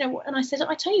 well, what, you know, and I said,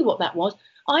 I tell you what that was.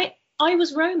 I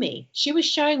was Romy. She was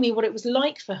showing me what it was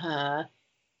like for her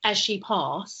as she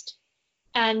passed.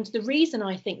 And the reason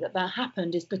I think that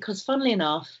happened is because, funnily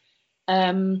enough,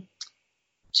 2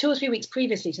 or 3 weeks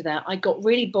previously to that, I got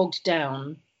really bogged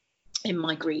down in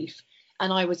my grief,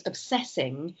 and I was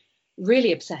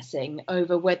really obsessing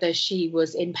over whether she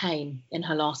was in pain in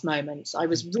her last moments. I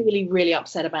was really, really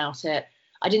upset about it.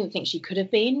 I didn't think she could have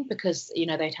been because, you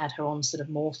know, they'd had her on sort of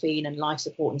morphine and life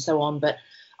support and so on. But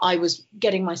I was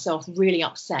getting myself really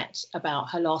upset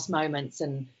about her last moments,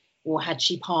 and or had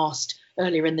she passed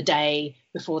earlier in the day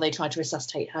before they tried to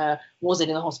resuscitate her? Was it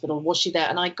in the hospital? Was she there?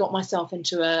 And I got myself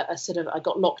into I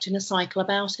got locked in a cycle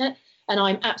about it. And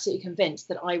I'm absolutely convinced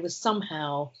that I was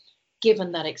somehow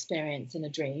given that experience in a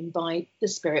dream by the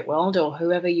spirit world, or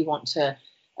whoever you want to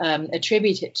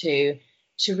attribute it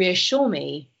to reassure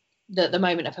me that the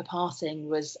moment of her passing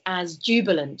was as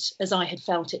jubilant as I had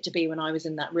felt it to be when I was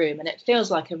in that room. And it feels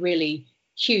like a really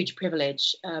huge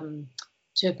privilege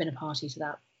to have been a party to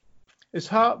that. It's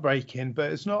heartbreaking,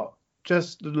 but it's not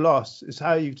just the loss, it's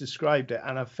how you've described it.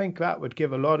 And I think that would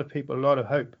give a lot of people a lot of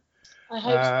hope. I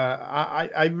hope so.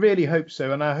 I really hope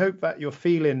so. And I hope that you're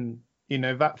feeling, you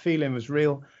know, that feeling was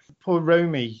real. Poor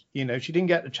Romy, you know, she didn't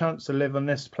get the chance to live on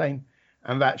this plane,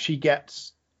 and that she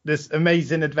gets this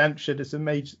amazing adventure, this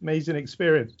amazing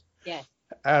experience. Yeah.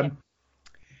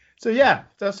 So yeah,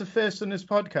 that's the first on this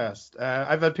podcast.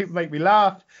 I've had people make me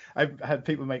laugh. I've had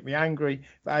people make me angry,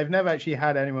 but I've never actually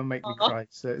had anyone make me cry.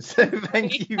 So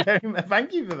thank you very much.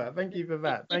 Thank you for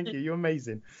that. Thank you. You're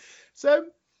amazing. So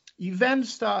you then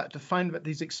start to find that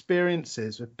these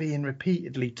experiences were being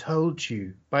repeatedly told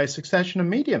you by a succession of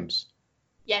mediums.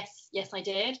 Yes, I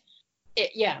did.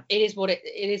 It is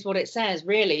what it says,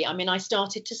 really. I mean, I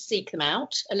started to seek them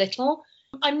out a little.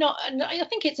 I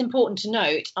think it's important to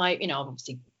note,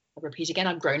 obviously, I repeat again,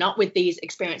 I've grown up with these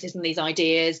experiences and these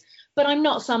ideas, but I'm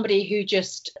not somebody who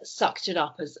just sucked it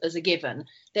up as a given.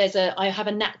 I have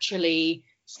a naturally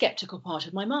skeptical part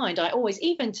of my mind. I always,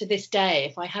 even to this day,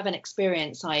 if I have an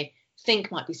experience I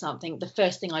think might be something, the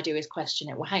first thing I do is question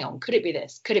it. Well, hang on, could it be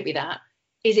this? Could it be that?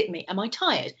 Is it me? Am I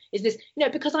tired? Is this,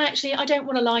 because I don't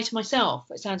want to lie to myself.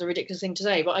 It sounds a ridiculous thing to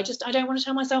say, but I don't want to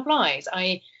tell myself lies.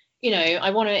 I I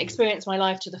want to experience my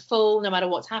life to the full, no matter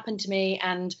what's happened to me,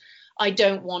 and I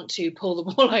don't want to pull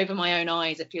the wool over my own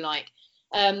eyes, if you like.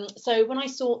 So when I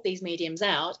sought these mediums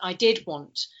out, I did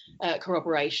want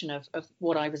corroboration of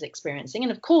what I was experiencing.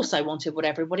 And of course, I wanted what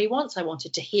everybody wants. I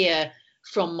wanted to hear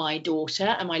from my daughter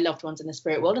and my loved ones in the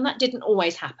spirit world. And that didn't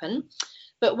always happen.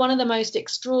 But one of the most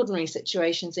extraordinary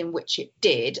situations in which it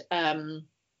did,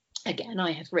 again,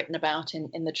 I have written about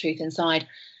in The Truth Inside,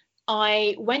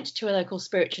 I went to a local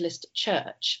spiritualist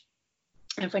church.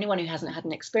 And for anyone who hasn't had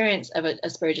an experience of a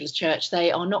spiritualist church,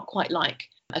 they are not quite like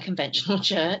a conventional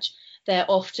church. They're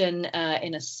often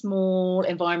in a small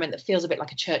environment that feels a bit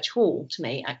like a church hall to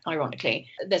me, ironically.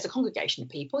 There's a congregation of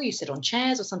people. You sit on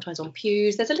chairs or sometimes on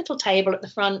pews. There's a little table at the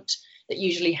front that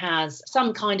usually has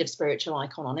some kind of spiritual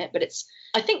icon on it. But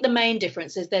I think the main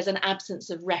difference is there's an absence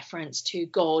of reference to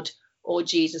God or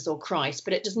Jesus or Christ,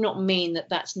 but it does not mean that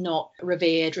that's not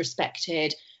revered,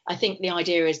 respected. I think the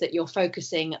idea is that you're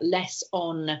focusing less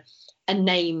on a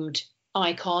named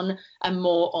icon and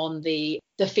more on the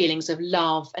feelings of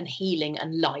love and healing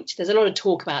and light. There's a lot of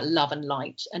talk about love and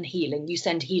light and healing. You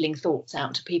send healing thoughts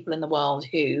out to people in the world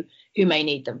who may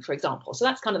need them, for example. So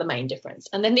that's kind of the main difference.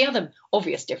 And then the other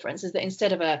obvious difference is that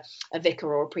instead of a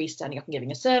vicar or a priest standing up and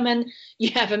giving a sermon, you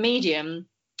have a medium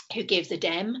who gives a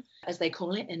dem, as they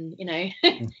call it in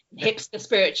hipster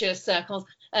spiritualist circles,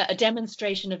 a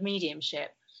demonstration of mediumship,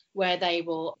 where they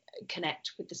will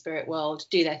connect with the spirit world,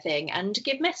 do their thing, and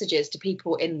give messages to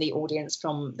people in the audience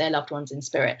from their loved ones in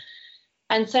spirit.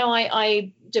 And so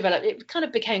I developed, it kind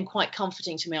of became quite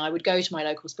comforting to me. I would go to my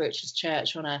local spiritualist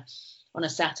church on a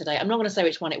Saturday. I'm not going to say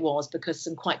which one it was because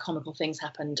some quite comical things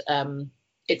happened.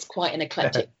 It's quite an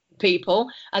eclectic people,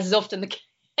 as is often the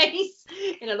case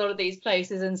in a lot of these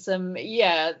places. And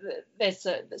there's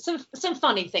some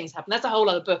funny things happen. That's a whole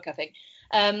other book, I think.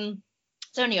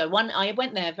 So anyway, I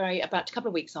went there about a couple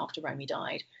of weeks after Romy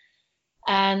died.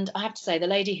 And I have to say, the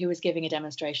lady who was giving a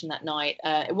demonstration that night,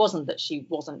 it wasn't that she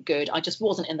wasn't good. I just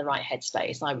wasn't in the right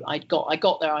headspace. I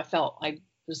got there. I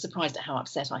was surprised at how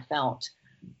upset I felt.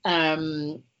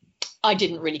 I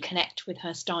didn't really connect with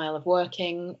her style of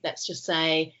working, let's just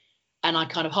say. And I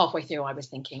kind of halfway through, I was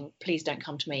thinking, please don't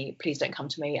come to me. Please don't come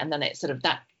to me. And then it sort of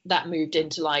that moved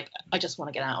into like, I just want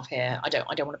to get out of here. I don't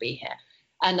want to be here.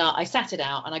 And I sat it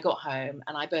out and I got home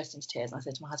and I burst into tears and I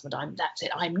said to my husband, that's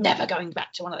it. I'm never going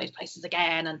back to one of those places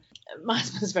again. And my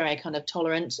husband's very kind of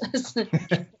tolerant,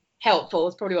 helpful.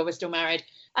 It's probably why we're still married,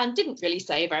 and didn't really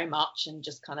say very much and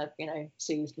just kind of,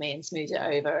 soothed me and smoothed it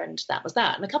over. And that was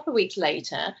that. And a couple of weeks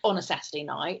later, on a Saturday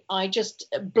night, I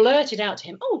just blurted out to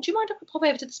him, oh, do you mind if I pop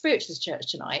over to the spiritualist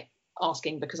church tonight?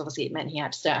 Asking because obviously it meant he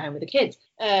had to stay at home with the kids.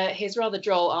 His rather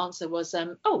droll answer was,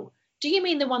 oh, do you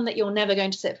mean the one that you're never going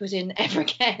to set foot in ever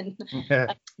again?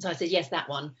 So I said, yes, that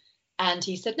one. And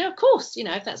he said, no, of course,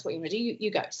 if that's what you want to do, you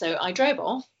go. So I drove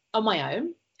off on my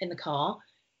own in the car.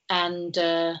 And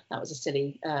that was a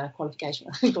silly qualification.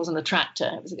 I think it wasn't a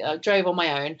tractor. I drove on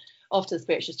my own off to the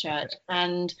spiritualist church.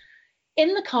 And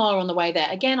in the car on the way there,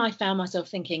 again, I found myself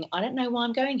thinking, I don't know why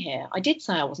I'm going here. I did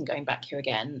say I wasn't going back here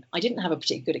again. I didn't have a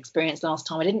particularly good experience last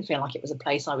time. I didn't feel like it was a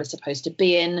place I was supposed to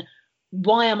be in.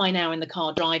 Why am I now in the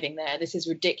car driving there? This is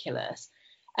ridiculous.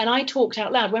 And I talked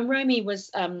out loud. When Romy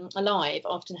was alive, I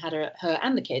often had her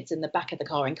and the kids in the back of the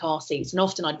car in car seats. And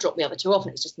often I'd drop the other two off and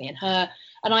it was just me and her.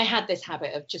 And I had this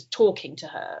habit of just talking to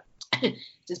her.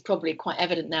 It's probably quite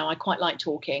evident now. I quite like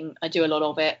talking. I do a lot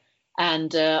of it.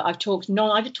 And I've talked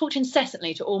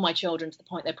incessantly to all my children to the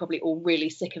point they're probably all really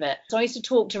sick of it. So I used to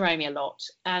talk to Romy a lot.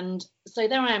 And so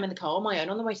there I am in the car on my own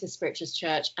on the way to the spiritualist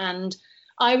church. And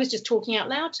I was just talking out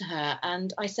loud to her.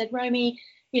 And I said, Romy,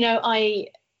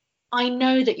 I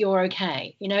know that you're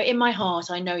okay. In my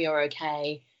heart, I know you're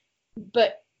okay.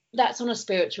 But that's on a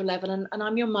spiritual level. And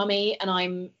I'm your mummy and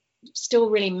I'm still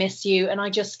really miss you. And I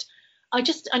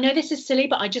know this is silly,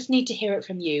 but I just need to hear it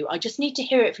from you. I just need to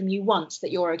hear it from you once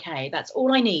that you're okay. That's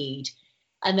all I need.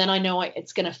 And then I know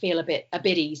it's going to feel a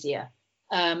bit easier.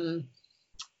 And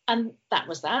that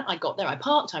was that. I got there, I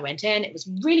parked, I went in, it was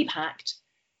really packed.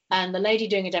 And the lady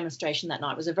doing a demonstration that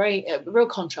night was a real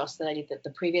contrast to the lady the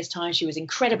previous time. She was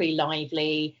incredibly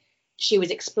lively. She was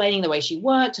explaining the way she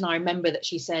worked. And I remember that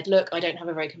she said, look, I don't have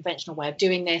a very conventional way of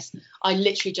doing this. I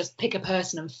literally just pick a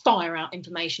person and fire out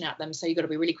information at them. So you've got to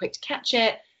be really quick to catch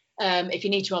it. If you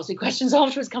need to ask me questions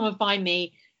afterwards, come and find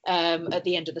me at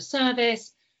the end of the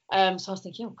service. So I was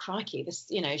thinking, oh, crikey, this,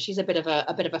 she's a bit of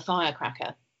a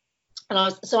firecracker. And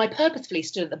I purposefully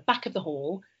stood at the back of the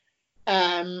hall.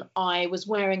 I was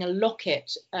wearing a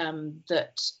locket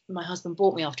that my husband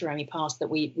bought me after Romy passed, that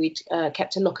we'd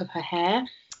kept a lock of her hair.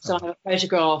 So I have a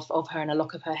photograph of her and a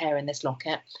lock of her hair in this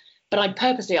locket. But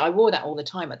I wore that all the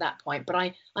time at that point. But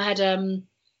I had, I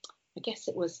guess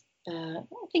it was, I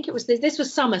think it was, this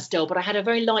was summer still, but I had a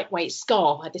very lightweight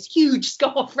scarf. I had this huge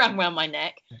scarf around my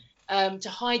neck to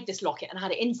hide this locket, and I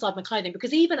had it inside my clothing,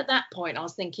 because even at that point I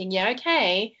was thinking, yeah,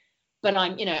 okay, but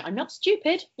I'm not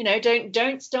stupid.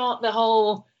 Don't start the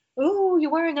whole, oh,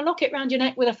 you're wearing a locket around your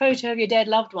neck with a photo of your dead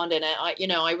loved one in it. I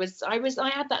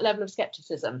had that level of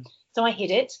skepticism. So I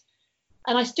hid it.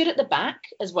 And I stood at the back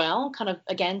as well, kind of,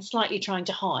 again, slightly trying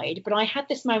to hide. But I had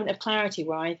this moment of clarity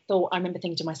where I remember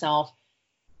thinking to myself,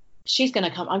 she's going to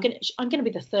come. I'm going to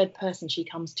be the third person she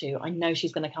comes to. I know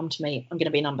she's going to come to me. I'm going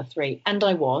to be number 3. And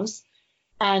I was.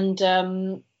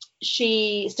 And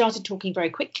she started talking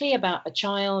very quickly about a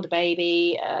child, a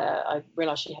baby. I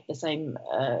realised she had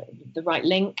the right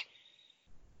link.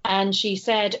 And she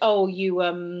said, oh,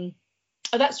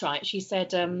 that's right. She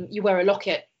said, you wear a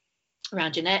locket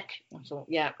around your neck. I thought,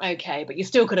 yeah, okay, but you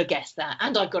still could have guessed that.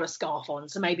 And I've got a scarf on,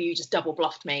 so maybe you just double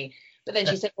bluffed me. But then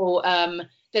she said,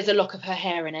 there's a lock of her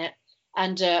hair in it,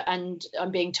 and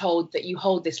I'm being told that you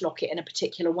hold this locket in a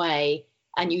particular way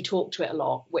and you talk to it a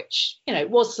lot, which,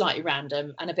 was slightly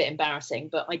random and a bit embarrassing,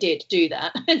 but I did do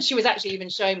that. And she was actually even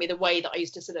showing me the way that I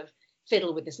used to sort of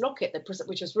fiddle with this locket,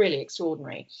 which was really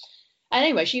extraordinary.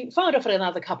 Anyway, she fired off at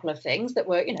another couple of things that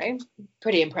were,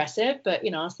 pretty impressive. But,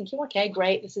 I was thinking, okay,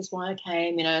 great, this is why I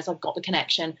came, as I've got the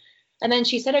connection. And then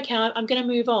she said, okay, I'm going to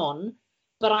move on,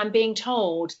 but I'm being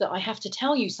told that I have to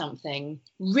tell you something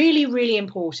really, really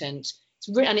important.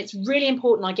 And it's really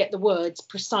important I get the words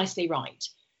precisely right.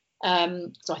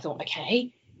 So I thought,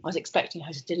 okay, I was expecting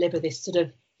her to deliver this sort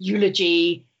of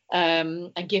eulogy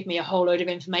and give me a whole load of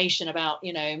information about,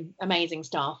 amazing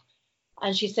stuff.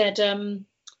 And she said,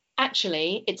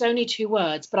 actually, it's only 2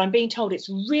 words, but I'm being told it's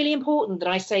really important that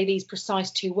I say these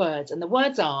precise 2 words. And the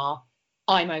words are,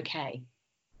 I'm okay.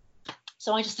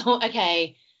 So I just thought,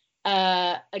 okay,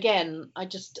 again,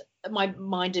 my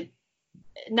mind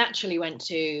naturally went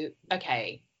to,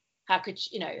 okay, how could,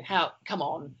 come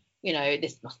on,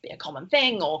 this must be a common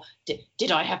thing. Or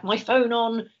did I have my phone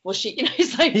on? Was she,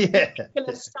 it's like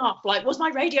ridiculous stuff. Like, was my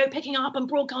radio picking up and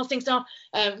broadcasting stuff?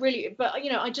 Really, but,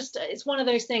 it's one of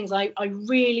those things I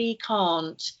really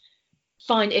can't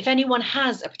find. If anyone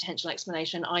has a potential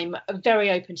explanation, I'm very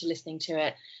open to listening to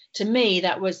it. To me,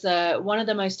 that was one of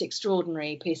the most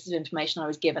extraordinary pieces of information I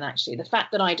was given, actually. The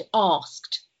fact that I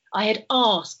had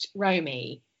asked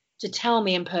Romy to tell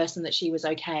me in person that she was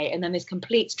okay, and then this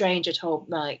complete stranger tells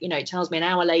me an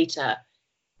hour later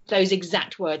those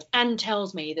exact words, and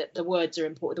tells me that the words are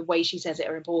important, the way she says it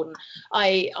are important.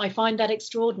 I find that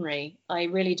extraordinary. I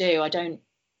really do. I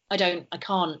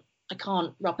can't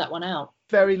rub that one out.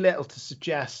 Very little to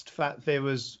suggest that there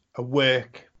was a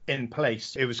work in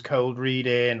place. It was cold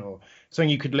reading or something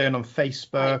you could learn on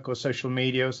Facebook or social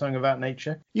media or something of that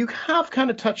nature. You have kind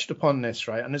of touched upon this,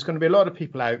 right? And there's going to be a lot of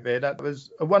people out there. That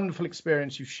was a wonderful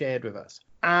experience you shared with us.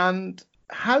 And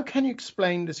how can you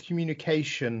explain this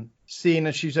communication, seeing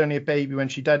as she's only a baby when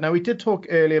she died? Now, we did talk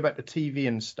earlier about the TV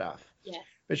and stuff. Yeah.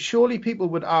 But surely people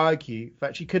would argue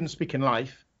that she couldn't speak in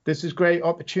life. This is a great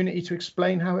opportunity to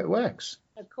explain how it works.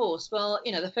 Of course. Well,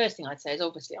 the first thing I'd say is,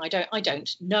 obviously I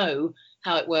don't know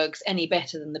how it works any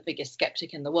better than the biggest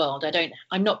skeptic in the world.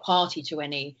 I'm not party to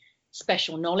any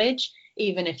special knowledge.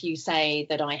 Even if you say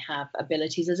that I have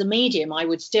abilities as a medium, I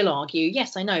would still argue,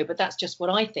 yes, I know, but that's just what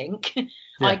I think. Yeah.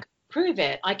 I can prove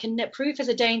it. Proof is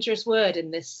a dangerous word in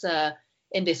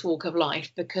this walk of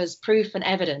life, because proof and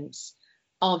evidence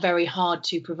are very hard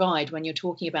to provide when you're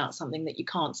talking about something that you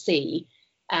can't see.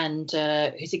 And,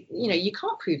 you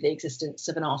can't prove the existence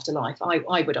of an afterlife,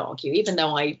 I would argue, even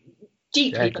though I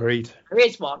deeply believe there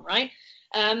is one, right?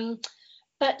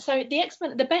 But so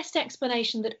the best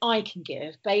explanation that I can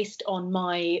give, based on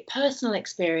my personal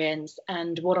experience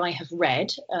and what I have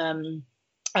read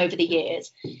over the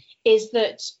years, is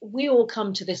that we all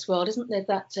come to this world. Isn't there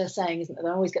that saying, isn't there?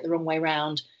 I always get the wrong way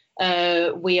around.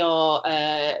 We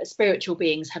are spiritual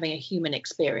beings having a human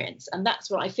experience. And that's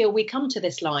what I feel. We come to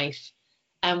this life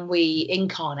and we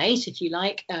incarnate, if you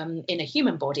like, in a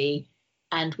human body,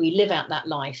 and we live out that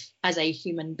life as a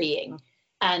human being.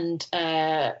 And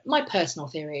my personal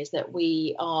theory is that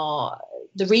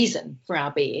the reason for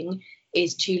our being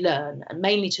is to learn, and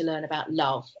mainly to learn about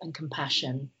love and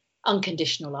compassion,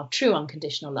 unconditional love, true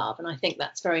unconditional love. And I think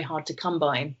that's very hard to come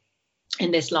by in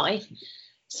this life.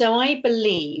 So I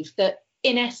believe that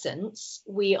in essence,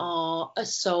 we are a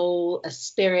soul, a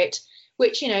spirit,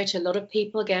 which, to a lot of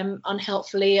people, again,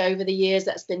 unhelpfully over the years,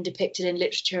 that's been depicted in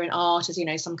literature and art as,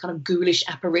 some kind of ghoulish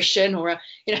apparition, or,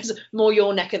 more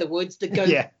your neck of the woods, the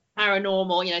ghost,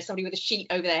 paranormal, somebody with a sheet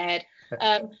over their head.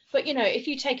 But, you know, if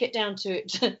you take it down to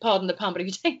pardon the pun, but if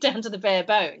you take it down to the bare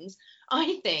bones,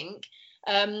 I think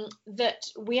that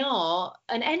we are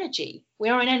an energy. We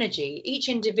are an energy. Each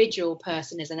individual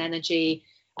person is an energy.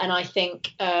 And I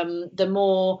think the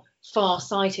more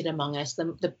far-sighted among us,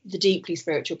 the deeply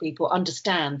spiritual people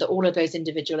understand that all of those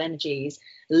individual energies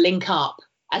link up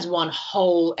as one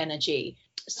whole energy.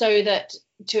 So that,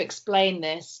 to explain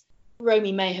this,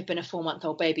 Romy may have been a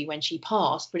 4-month-old baby when she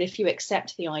passed, but if you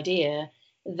accept the idea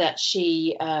that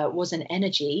she was an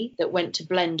energy that went to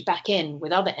blend back in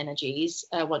with other energies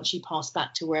once she passed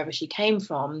back to wherever she came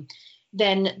from,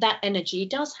 then that energy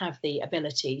does have the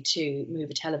ability to move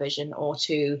a television or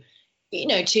to, you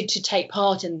know, to take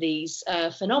part in these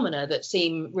phenomena that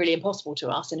seem really impossible to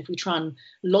us. And if we try and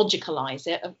logicalize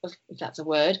it, if that's a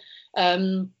word,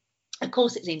 of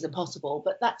course it seems impossible.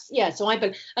 But that's, yeah, so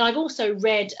and I've also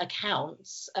read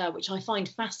accounts, which I find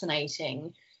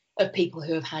fascinating, of people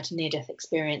who have had near-death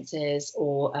experiences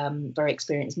or very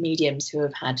experienced mediums who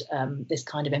have had this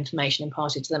kind of information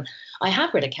imparted to them. I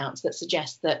have read accounts that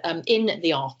suggest that in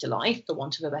the afterlife, for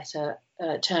want of a better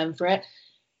term for it,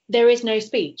 there is no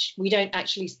speech. We don't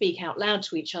actually speak out loud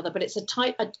to each other, but it's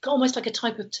almost like a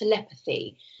type of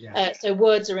telepathy. Yeah. So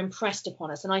words are impressed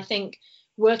upon us. And I think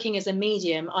working as a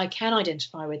medium, I can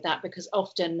identify with that, because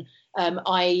often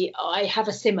I have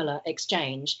a similar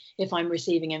exchange. If I'm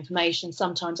receiving information,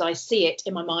 sometimes I see it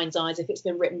in my mind's eyes if it's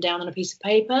been written down on a piece of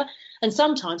paper, and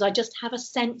sometimes I just have a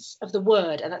sense of the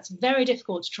word, and that's very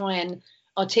difficult to try and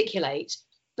articulate,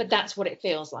 but that's what it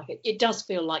feels like. It does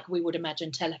feel like we would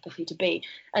imagine telepathy to be.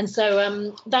 And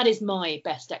so that is my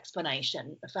best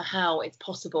explanation for how it's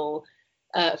possible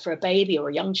for a baby or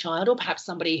a young child, or perhaps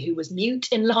somebody who was mute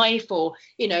in life, or,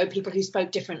 you know, people who spoke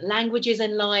different languages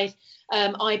in life.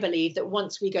 I believe that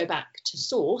once we go back to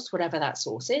source, whatever that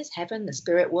source is, heaven, the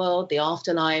spirit world, the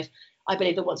afterlife, I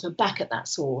believe that once we're back at that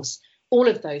source, all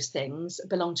of those things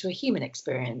belong to a human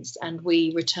experience, and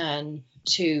we return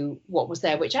to what was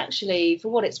there, which actually, for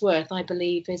what it's worth, I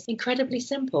believe is incredibly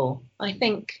simple. I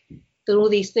think that all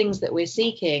these things that we're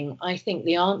seeking, I think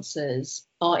the answers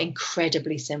are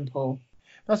incredibly simple.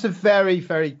 That's a very,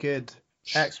 very good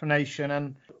explanation.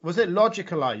 And was it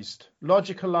logicalized?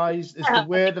 Logicalized is the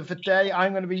word of the day.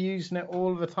 I'm going to be using it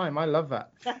all the time. I love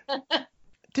that.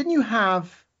 Didn't you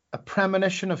have a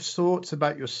premonition of sorts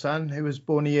about your son who was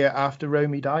born a year after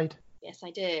Romy died? Yes,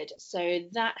 I did. So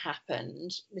that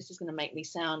happened. This is going to make me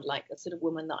sound like a sort of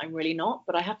woman that I'm really not,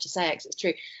 but I have to say it because it's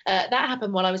true. That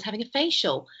happened while I was having a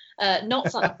facial.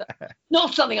 Not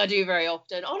something I do very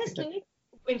often, honestly.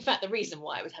 In fact, the reason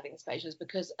why I was having this facial is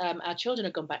because our children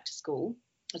had gone back to school.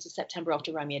 It was September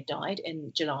after Romy had died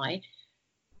in July.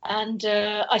 And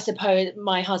I suppose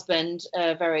my husband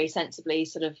very sensibly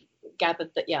sort of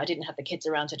gathered that, I didn't have the kids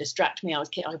around to distract me. I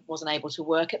wasn't able to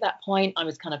work at that point. I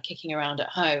was kind of kicking around at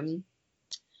home.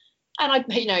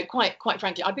 And quite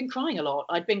frankly, I'd been crying a lot.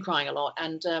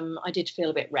 And I did feel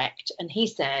a bit wrecked. And he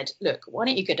said, look, why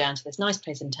don't you go down to this nice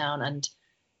place in town and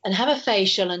have a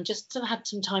facial and just sort of have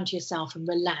some time to yourself and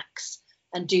relax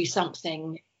and do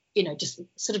something, just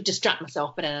sort of distract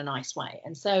myself, but in a nice way.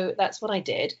 And so that's what I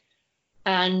did.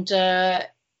 And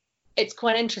it's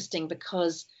quite interesting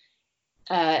because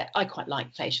I quite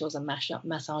like facials and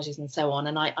massages and so on.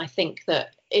 And I think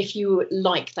that if you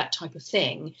like that type of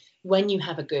thing, when you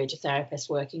have a good therapist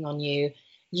working on you,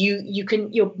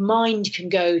 your mind can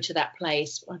go to that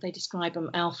place. Well, they describe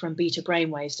them alpha and beta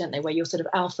brainwaves, don't they? Where your sort of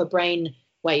alpha brain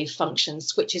wave function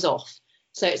switches off.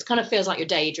 So it kind of feels like you're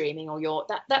daydreaming, or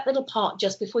that little part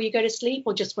just before you go to sleep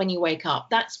or just when you wake up.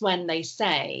 That's when they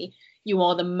say you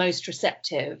are the most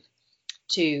receptive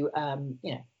to,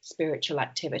 spiritual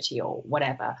activity or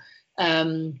whatever,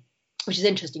 which is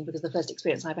interesting because the first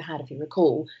experience I ever had, if you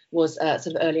recall, was sort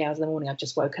of early hours of the morning. I've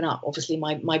just woken up. Obviously,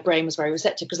 my brain was very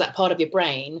receptive because that part of your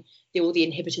brain, all the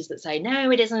inhibitors that say, no,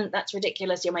 it isn't, that's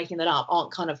ridiculous, you're making that up,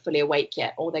 aren't kind of fully awake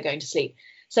yet, or they're going to sleep.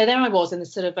 So there I was in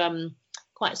this sort of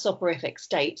quite soporific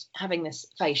state, having this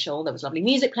facial. There was lovely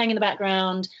music playing in the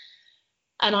background.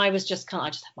 And I was just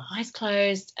I just had my eyes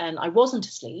closed and I wasn't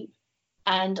asleep.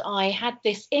 And I had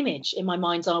this image in my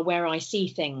mind's eye where I see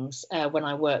things when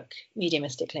I work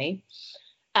mediumistically.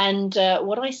 And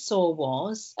what I saw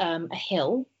was a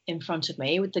hill in front of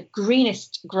me with the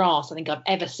greenest grass I think I've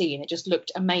ever seen. It just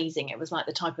looked amazing. It was like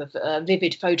the type of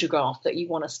vivid photograph that you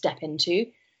want to step into.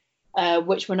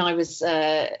 Which when I was,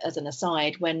 as an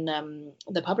aside, when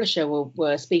the publisher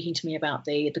were speaking to me about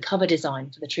the cover design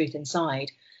for The Truth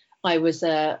Inside, I was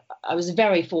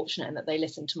very fortunate in that they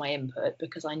listened to my input,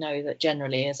 because I know that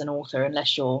generally as an author,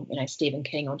 unless you're Stephen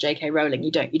King or J.K. Rowling,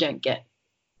 you don't get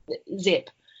zip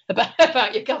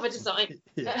about your cover design.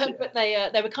 Yeah. But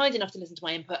they were kind enough to listen to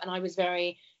my input, and I was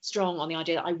very strong on the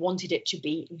idea that I wanted it to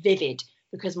be vivid,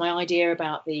 because my idea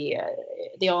about the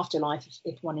afterlife,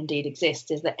 if one indeed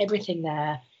exists, is that everything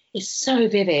there is so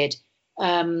vivid.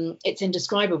 It's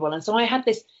indescribable. And so I had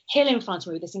this hill in front of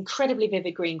me with this incredibly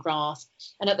vivid green grass,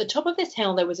 and at the top of this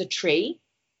hill there was a tree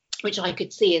which I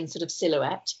could see in sort of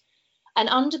silhouette, and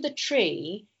under the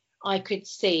tree I could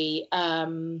see a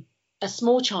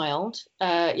small child,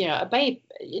 a babe,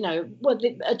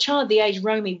 a child the age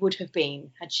Romy would have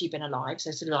been had she been alive, so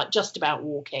sort of like just about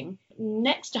walking.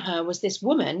 Next to her was this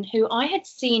woman who I had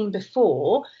seen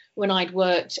before when I'd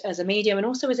worked as a medium and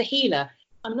also as a healer.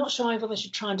 I'm not sure whether I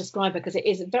should try and describe her, because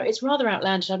it's rather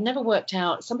outlandish. I've never worked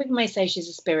out. Some people may say she's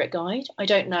a spirit guide. I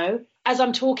don't know. As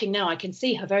I'm talking now, I can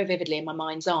see her very vividly in my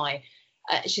mind's eye.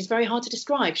 She's very hard to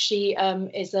describe. She's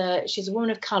a woman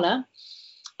of colour.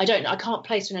 I can't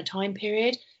place her in a time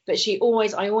period, but I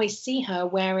always see her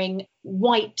wearing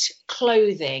white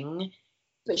clothing,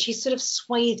 but she's sort of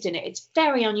swathed in it. It's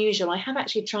very unusual. I have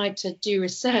actually tried to do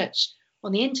research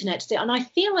on the internet, and I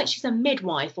feel like she's a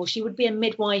midwife, or she would be a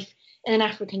midwife in an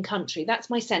African country. That's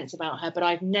my sense about her, but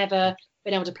I've never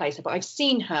been able to place her. But I've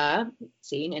seen her,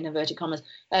 in inverted commas,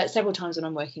 several times when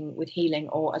I'm working with healing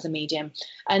or as a medium.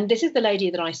 And this is the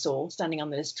lady that I saw standing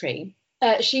under this tree.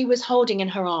 She was holding in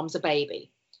her arms a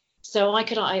baby. So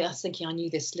I was thinking I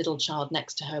knew this little child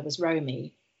next to her was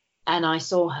Romy. And I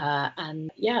saw her,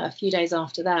 and a few days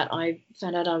after that, I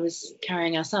found out I was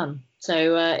carrying our son.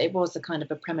 So it was a kind of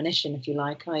a premonition, if you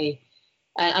like.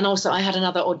 And also I had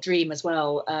another odd dream as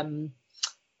well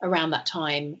around that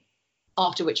time,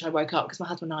 after which I woke up, because my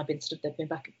husband and I have been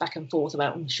back and forth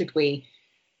about,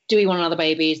 do we want another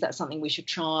baby? Is that something we should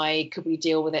try? Could we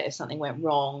deal with it if something went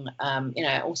wrong?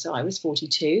 Also I was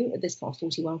 42 at this point,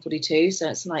 41, 42. So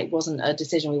it's like, it wasn't a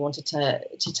decision we wanted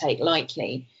to take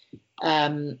lightly.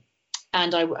 And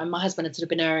my husband had sort of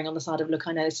been erring on the side of, look,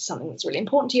 I know this is something that's really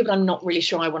important to you, but I'm not really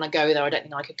sure I want to go there. I don't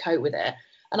think I could cope with it.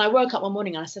 And I woke up one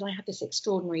morning and I said, I had this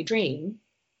extraordinary dream.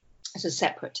 This is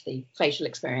separate to the facial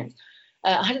experience.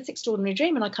 I had this extraordinary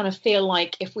dream, and I kind of feel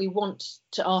like if we want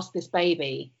to ask this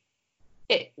baby,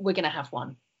 we're going to have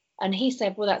one. And he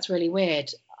said, well, that's really weird.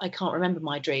 I can't remember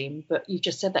my dream, but you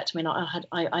just said that to me, and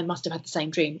I must have had the same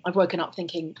dream. I've woken up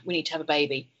thinking we need to have a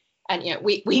baby. And,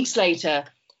 weeks later,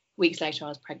 I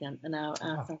was pregnant, and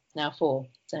now 4.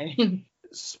 So...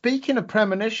 Speaking of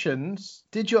premonitions,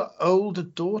 did your older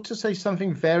daughter say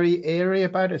something very eerie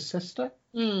about her sister?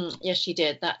 Yes, she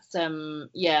did. That's it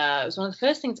was one of the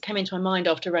first things that came into my mind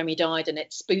after Romy died, and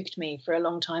it spooked me for a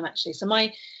long time, actually. So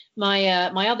my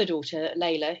other daughter,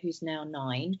 Layla, who's now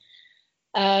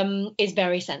 9, is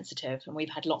very sensitive, and we've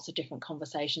had lots of different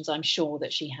conversations. I'm sure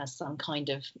that she has some kind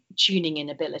of tuning in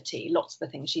ability. Lots of the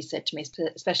things she said to me,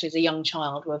 especially as a young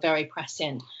child, were very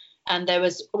prescient. And there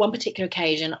was one particular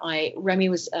occasion, Romy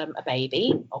was a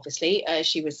baby, obviously.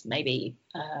 She was maybe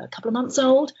a couple of months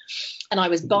old, and I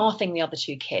was bathing the other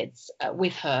 2 kids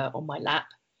with her on my lap.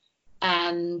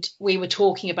 And we were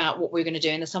talking about what we were going to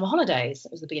do in the summer holidays.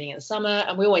 It was the beginning of the summer,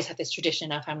 and we always have this tradition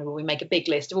in our family where we make a big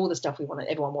list of all the stuff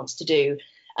everyone wants to do,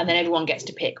 and then everyone gets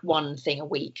to pick one thing a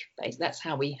week. That's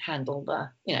how we handle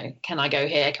can I go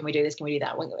here? Can we do this? Can we do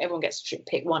that? Everyone gets to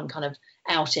pick one kind of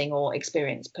outing or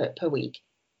experience per week.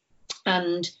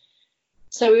 And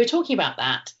so we were talking about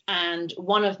that, and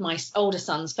one of my older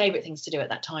son's favourite things to do at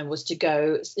that time was to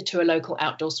go to a local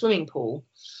outdoor swimming pool.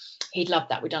 He'd loved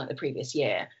that. We'd done it the previous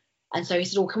year. And so he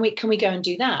said, well, can we go and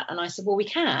do that? And I said, well, we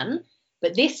can,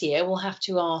 but this year we'll have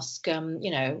to ask,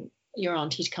 your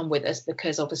auntie to come with us,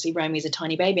 because obviously Romy's a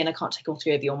tiny baby and I can't take all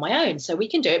 3 of you on my own. So we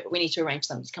can do it, but we need to arrange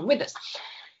someone to come with us.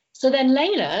 So then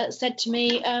Layla said to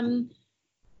me,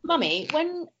 Mummy,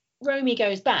 when Romy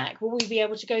goes back, will we be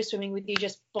able to go swimming with you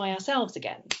just by ourselves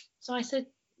again? So I said,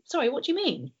 sorry, what do you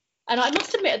mean? And I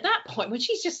must admit, at that point, when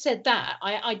she's just said that,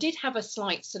 I did have a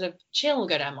slight sort of chill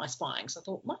go down my spine. So I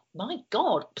thought, my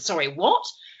God, sorry, what?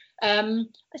 I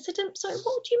said, sorry,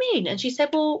 what do you mean? And she said,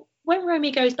 well, when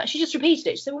Romy goes back, she just repeated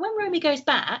it. She said, well, when Romy goes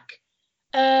back,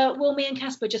 will me and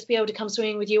Casper just be able to come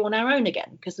swimming with you on our own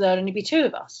again? Because there'll only be 2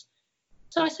 of us.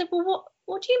 So I said, well,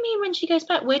 what do you mean when she goes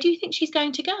back? Where do you think she's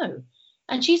going to go?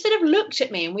 And she sort of looked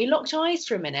at me, and we locked eyes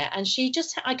for a minute, and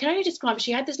I can only describe it,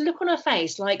 she had this look on her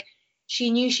face like she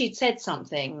knew she'd said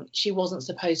something she wasn't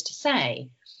supposed to say.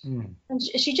 And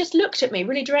she just looked at me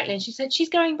really directly, and she said, she's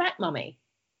going back, Mummy.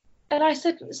 And I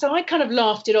said, so I kind of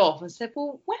laughed it off and said,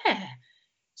 well, where?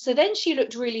 So then she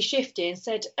looked really shifty and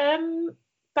said,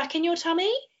 back in your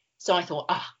tummy? So I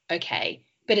thought, okay,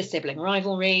 bit of sibling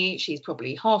rivalry. She's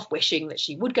probably half wishing that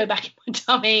she would go back in my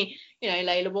tummy.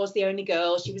 Layla was the only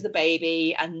girl. She was the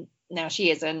baby. And now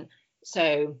she isn't.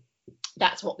 So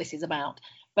that's what this is about.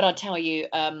 But I'll tell you,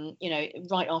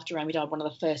 right after Romy died, one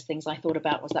of the first things I thought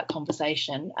about was that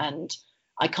conversation. And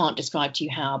I can't describe to you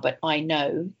how, but I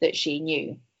know that she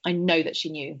knew. I know that she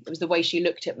knew. It was the way she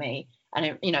looked at me.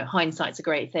 And, hindsight's a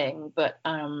great thing. But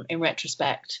in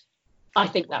retrospect, I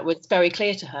think that was very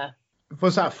clear to her.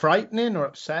 Was that frightening or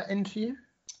upsetting to you?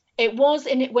 It was.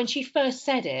 When she first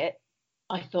said it,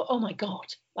 I thought, oh, my God,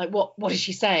 like, what is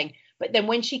she saying? But then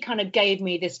when she kind of gave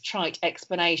me this trite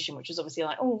explanation, which was obviously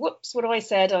like, oh, whoops, what have I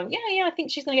said? Yeah, I think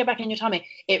she's going to go back in your tummy.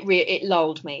 It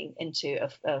lulled me into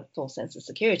a full sense of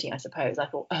security, I suppose. I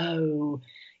thought, oh,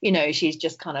 she's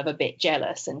just kind of a bit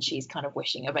jealous and she's kind of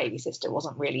wishing her baby sister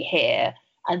wasn't really here.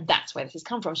 And that's where this has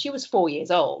come from. She was 4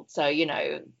 years old. So,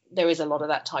 there is a lot of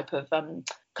that type of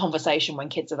conversation when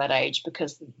kids are that age,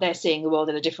 because they're seeing the world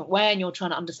in a different way and you're trying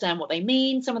to understand what they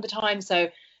mean some of the time. So,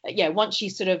 once she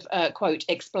sort of, quote,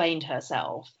 explained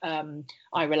herself,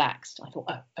 I relaxed. I thought,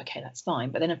 oh, OK, that's fine.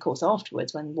 But then, of course,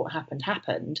 afterwards, when what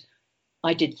happened,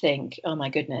 I did think, oh, my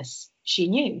goodness, she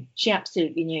knew. She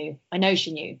absolutely knew. I know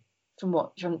she knew from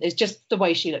it's just the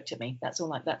way she looked at me. That's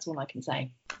all I can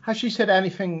say. Has she said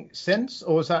anything since,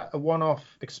 or was that a one-off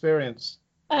experience?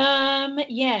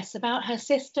 Yes, about her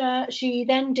sister. She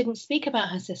then didn't speak about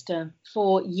her sister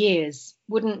for years,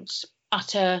 wouldn't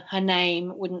utter her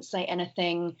name, wouldn't say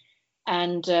anything.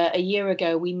 And a year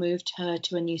ago, we moved her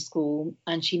to a new school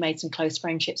and she made some close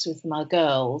friendships with my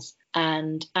girls.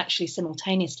 And actually,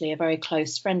 simultaneously, a very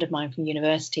close friend of mine from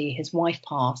university, his wife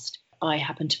passed. I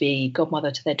happened to be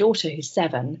godmother to their daughter, who's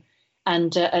 7.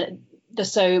 And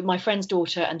so my friend's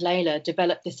daughter and Layla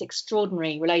developed this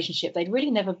extraordinary relationship. They'd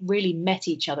really never really met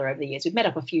each other over the years. We'd met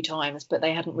up a few times, but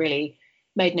they hadn't really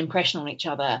made an impression on each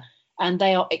other. And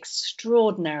they are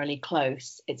extraordinarily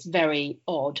close. It's very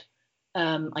odd.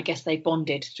 I guess they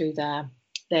bonded through their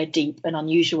deep and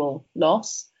unusual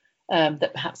loss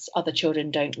that perhaps other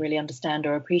children don't really understand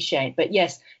or appreciate. But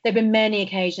yes, there have been many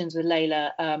occasions with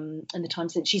Layla in the time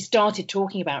since she started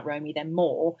talking about Romy, then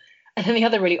more. And then the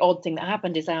other really odd thing that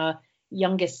happened is our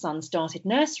youngest son started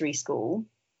nursery school.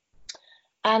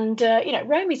 And,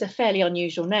 Romy's a fairly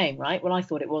unusual name, right? Well, I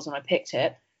thought it was when I picked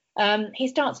it. He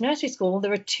starts nursery school.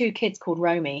 There are 2 kids called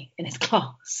Romy in his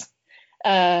class,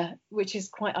 which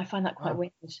is I find that quite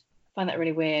weird. I find that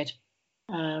really weird.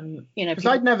 Because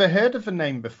I'd never heard of the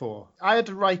name before. I had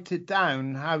to write it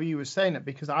down how you were saying it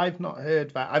because I've not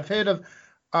heard that. I've heard of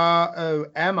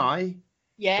Romi.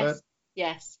 Yes,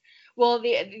 yes. Well,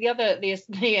 the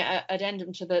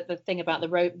addendum to the thing about the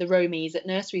Romies at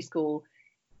nursery school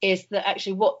is that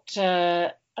actually what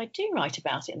I do write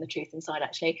about it in The Truth Inside,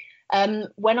 actually.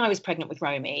 When I was pregnant with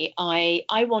Romy,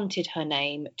 I wanted her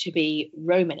name to be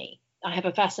Romany. I have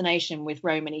a fascination with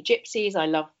Romany gypsies. I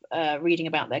love reading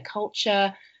about their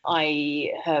culture.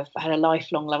 I have had a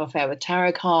lifelong love affair with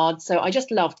tarot cards. So I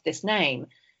just loved this name.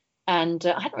 And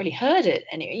I hadn't really heard it.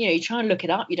 And, you try and look it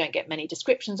up. You don't get many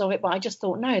descriptions of it. But I just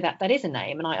thought, no, that is a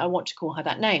name. And I want to call her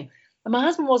that name. And my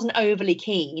husband wasn't overly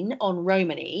keen on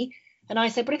Romany. And I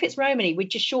said, but if it's Romany, we'd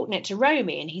just shorten it to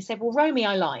Romy. And he said, well, Romy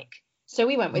I like. So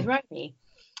we went with Romy.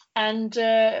 And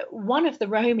one of the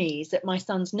Romies at my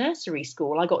son's nursery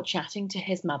school, I got chatting to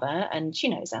his mother, and she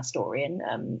knows our story. And,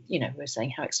 we were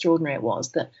saying how extraordinary it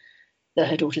was that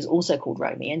her daughter's also called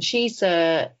Romy. And she's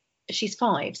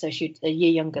 5, so she's a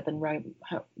year younger than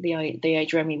the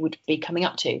age Romy would be coming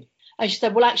up to. And she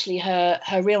said, well, actually,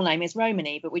 her real name is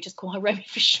Romany, but we just call her Romy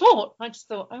for short. I just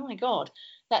thought, oh, my God,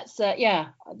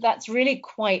 that's really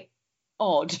quite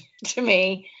odd to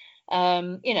me.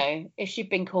 If she'd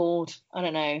been called, I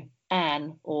don't know,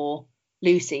 Anne or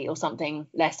Lucy or something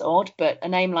less odd, but a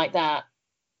name like that,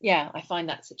 I find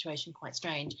that situation quite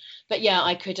strange. But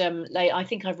I could, I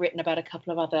think I've written about a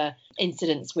couple of other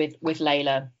incidents with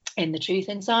Layla in The Truth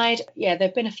Inside. There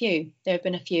have been a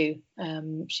few.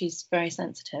 She's very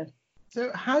sensitive.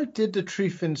 So how did The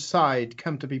Truth Inside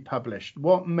come to be published?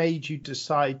 What made you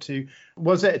decide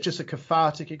was it just a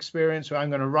cathartic experience where I'm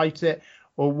going to write it,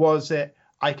 or was it,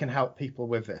 I can help people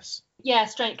with this? Yeah,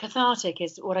 straight cathartic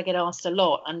is what I get asked a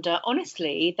lot. And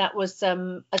honestly, that was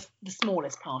the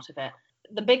smallest part of it.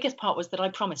 The biggest part was that I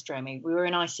promised Romy. We were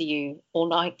in ICU all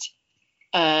night.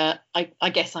 I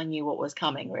guess I knew what was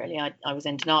coming, really. I was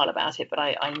in denial about it, but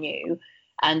I knew.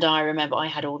 And I remember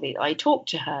I talked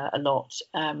to her a lot.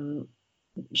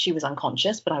 She was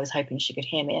unconscious, but I was hoping she could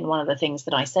hear me. And one of the things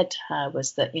that I said to her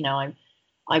was that,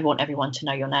 I want everyone to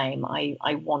know your name.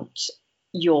 I want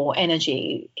your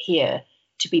energy here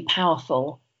to be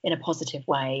powerful in a positive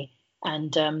way,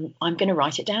 and I'm going to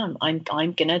write it down. I'm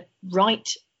going to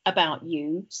write about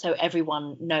you so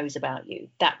everyone knows about you.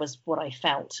 That was what I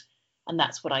felt, and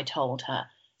that's what I told her.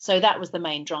 So that was the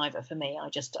main driver for me.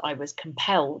 I was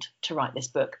compelled to write this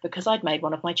book because I'd made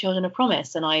one of my children a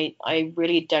promise, and I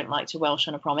really don't like to Welsh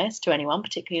on a promise to anyone,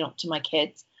 particularly not to my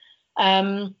kids.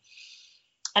 And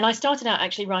I started out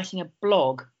actually writing a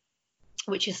blog,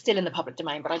 which is still in the public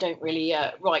domain, but I don't really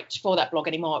write for that blog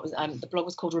anymore. It was the blog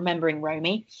was called Remembering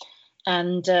Romy,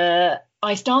 and that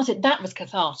was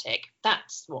cathartic.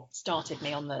 That's what started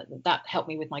me on that helped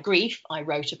me with my grief. I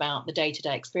wrote about the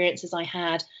day-to-day experiences I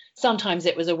had. Sometimes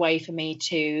it was a way for me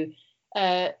to,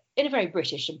 in a very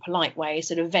British and polite way,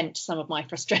 sort of vent some of my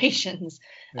frustrations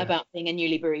about being a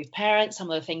newly bereaved parent, some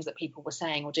of the things that people were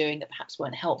saying or doing that perhaps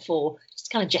weren't helpful,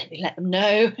 just kind of gently let them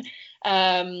know.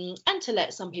 And to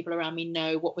let some people around me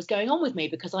know what was going on with me,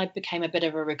 because I became a bit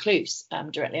of a recluse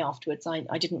directly afterwards.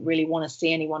 I didn't really want to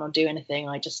see anyone or do anything.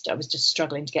 I was just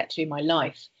struggling to get through my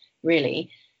life,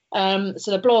 really. So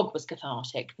the blog was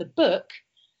cathartic. The book,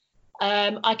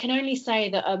 I can only say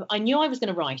that I knew I was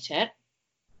going to write it,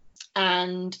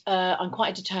 and I'm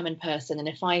quite a determined person. And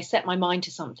if I set my mind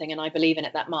to something and I believe in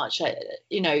it that much,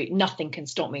 nothing can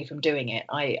stop me from doing it.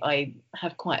 I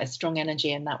have quite a strong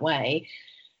energy in that way.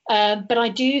 But I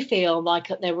do feel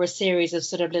like there were a series of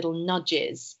sort of little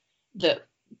nudges that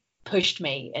pushed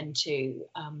me into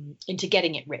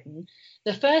getting it written.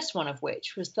 The first one of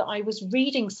which was that I was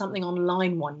reading something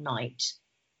online one night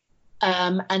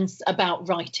and about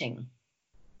writing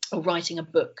or writing a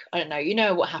book. I don't know. You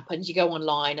know what happens? You go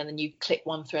online and then you click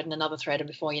one thread and another thread, and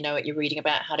before you know it, you're reading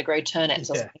about how to grow turnips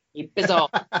or something bizarre.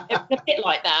 It was a bit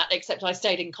like that, except I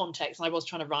stayed in context and I was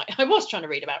trying to write. I was trying to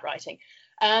read about writing.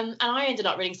 And I ended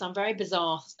up reading some very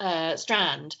bizarre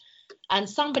strand. And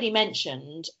somebody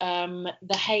mentioned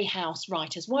the Hay House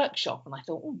Writers' Workshop. And I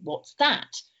thought, what's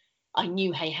that? I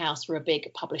knew Hay House were a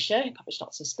big publisher who published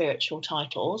lots of spiritual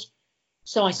titles.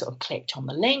 So I sort of clicked on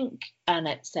the link and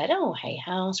it said, Hay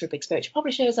House are big spiritual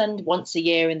publishers. And once a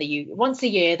year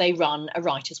they run a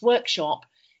writer's workshop.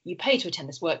 You pay to attend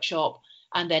this workshop.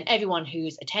 And then everyone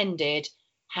who's attended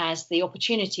has the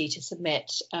opportunity to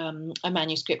submit a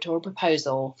manuscript or a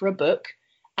proposal for a book,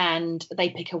 and they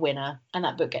pick a winner and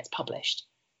that book gets published.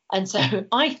 And so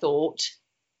I thought,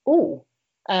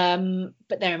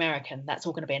 but they're American. That's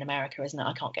all going to be in America, isn't it?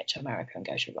 I can't get to America and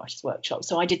go to a writer's workshop.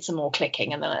 So I did some more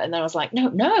clicking, and then I was like,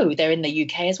 no, they're in the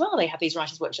UK as well. They have these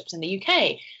writers' workshops in the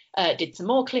UK. Did some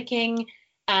more clicking,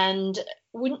 and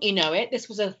wouldn't you know it,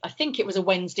 I think it was a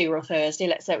Wednesday or a Thursday.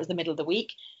 Let's say it was the middle of the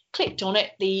week. Clicked on it.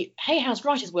 The Hay House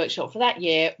Writers' Workshop for that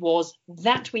year was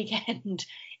that weekend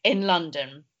in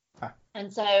London.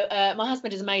 And so my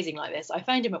husband is amazing like this. I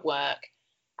phoned him at work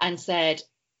and said,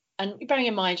 and bearing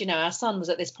in mind, our son was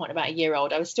at this point about a year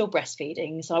old. I was still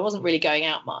breastfeeding, so I wasn't really going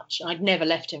out much. I'd never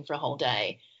left him for a whole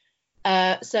day.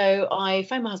 So I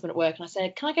phoned my husband at work and I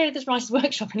said, can I go to this writer's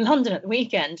workshop in London at the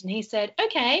weekend? And he said,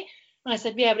 okay. And I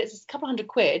said, yeah, but it's a couple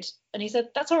 £100. And he said,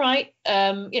 that's all right.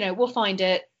 We'll find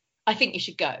it. I think you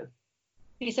should go. And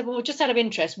he said, well, just out of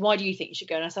interest, why do you think you should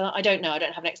go? And I said, I don't know. I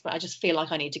don't have an expert. I just feel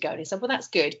like I need to go. And he said, well, that's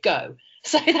good. Go.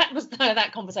 So that was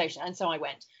that conversation. And so I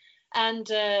went. And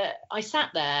I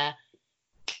sat there.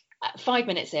 5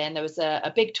 minutes in, there was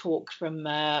a big talk from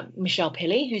Michelle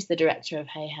Pilley, who's the director of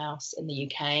Hay House in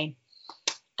the UK.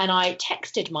 And I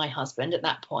texted my husband at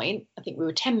that point. I think we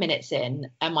were 10 minutes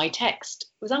in. And my text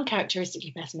was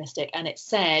uncharacteristically pessimistic. And it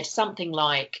said something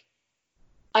like,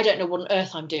 I don't know what on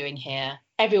earth I'm doing here.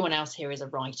 Everyone else here is a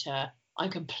writer.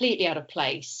 I'm completely out of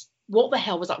place. What the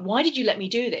hell was that? Why did you let me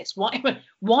do this? Why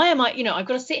am I, I've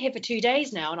got to sit here for 2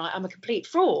 days now and I'm a complete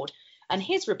fraud. And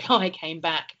his reply came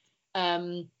back,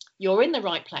 you're in the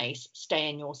right place, stay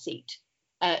in your seat.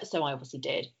 So I obviously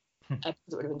did. Because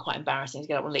it would have been quite embarrassing to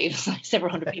get up and leave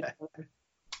several hundred people.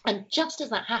 And just as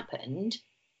that happened,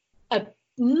 a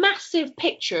massive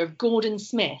picture of Gordon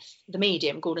Smith, the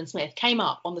medium Gordon Smith, came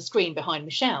up on the screen behind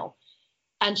Michelle.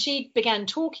 And she began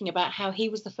talking about how he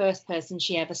was the first person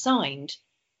she ever signed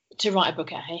to write a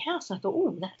book at Hay House. And I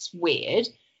thought, that's weird.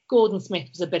 Gordon Smith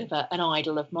was a bit of an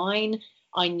idol of mine.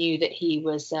 I knew that he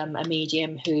was a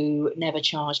medium who never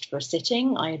charged for a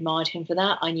sitting. I admired him for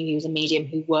that. I knew he was a medium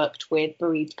who worked with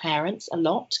bereaved parents a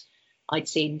lot. I'd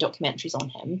seen documentaries on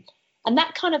him. And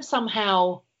that kind of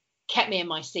somehow kept me in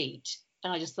my seat.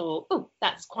 And I just thought,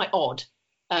 that's quite odd,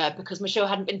 because Michelle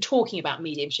hadn't been talking about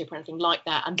mediumship or anything like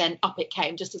that. And then up it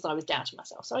came just as I was doubting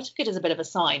myself. So I took it as a bit of a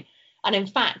sign. And in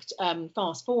fact,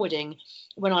 fast forwarding,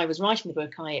 when I was writing the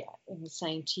book, I was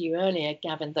saying to you earlier,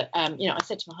 Gavin, that, I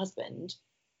said to my husband,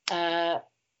 I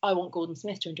want Gordon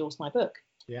Smith to endorse my book.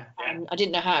 Yeah. And I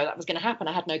didn't know how that was going to happen.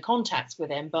 I had no contacts with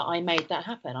him, but I made that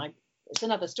happen. It's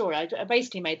another story. I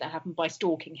basically made that happen by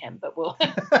stalking him, but we'll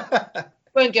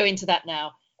won't go into that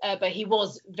now. But he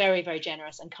was very, very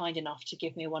generous and kind enough to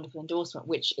give me a wonderful endorsement,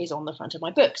 which is on the front of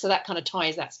my book. So that kind of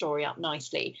ties that story up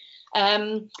nicely.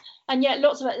 And yeah,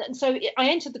 lots of it. And so I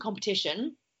entered the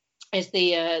competition is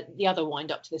the other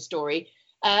wind up to this story.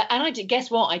 And I did, guess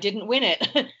what? I didn't win it.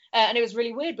 And it was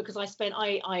really weird because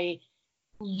I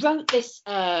wrote this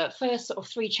first sort of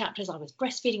 3 chapters. I was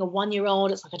breastfeeding a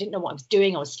 1-year-old. It's like I didn't know what I was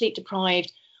doing. I was sleep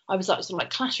deprived. I was like sort of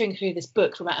like clattering through this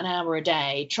book for about an hour a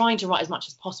day, trying to write as much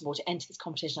as possible to enter this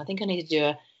competition. I think I needed to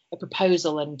do a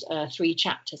proposal and 3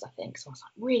 chapters, I think. So I was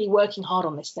like really working hard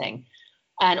on this thing.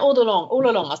 And all along,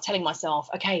 I was telling myself,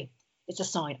 okay, it's a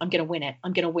sign. I'm going to win it.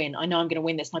 I'm going to win. I know I'm going to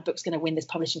win this. My book's going to win this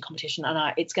publishing competition,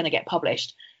 and it's going to get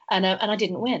published. And I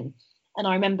didn't win. And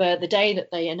I remember the day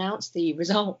that they announced the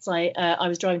results, I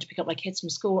was driving to pick up my kids from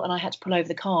school, and I had to pull over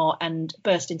the car and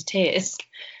burst into tears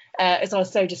as I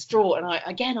was so distraught. And I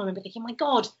remember thinking, my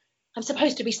God, I'm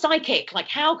supposed to be psychic. Like,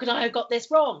 how could I have got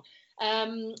this wrong?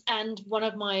 And one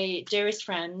of my dearest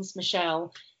friends,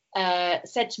 Michelle,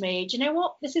 said to me, do you know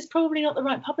what? This is probably not the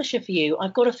right publisher for you.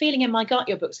 I've got a feeling in my gut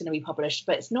your book's going to be published,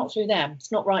 but it's not through them.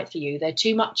 It's not right for you. They're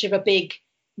too much of a big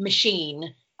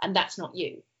machine, and that's not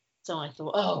you. So I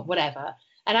thought, oh, whatever.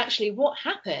 And actually what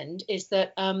happened is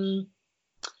that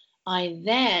I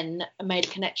then made a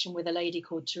connection with a lady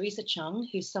called Teresa Chung,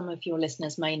 who some of your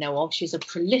listeners may know of. She's a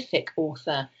prolific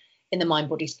author in the mind,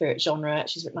 body, spirit genre.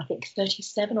 She's written, I think,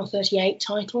 37 or 38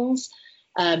 titles.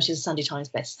 She's a Sunday Times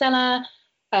bestseller.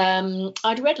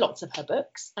 I'd read lots of her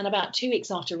books, and about 2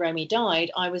 weeks after Romy died,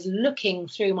 I was looking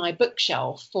through my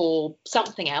bookshelf for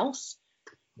something else.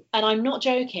 And I'm not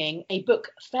joking, a book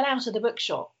fell out of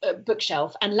the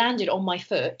bookshelf and landed on my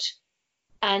foot.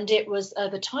 And it was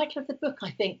the title of the book,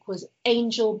 I think, was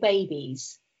Angel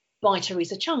Babies by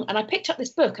Teresa Chung. And I picked up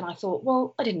this book and I thought,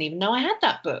 well, I didn't even know I had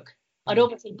that book. I'd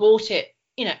obviously bought it,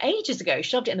 ages ago,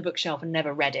 shoved it in the bookshelf and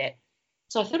never read it.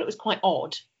 So I thought it was quite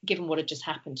odd, given what had just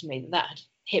happened to me, that had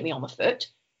hit me on the foot.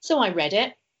 So I read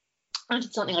it. I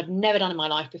did something I'd never done in my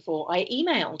life before. I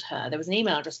emailed her. There was an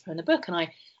email address for her in the book, and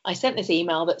I sent this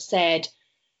email that said,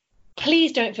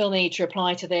 please don't feel the need to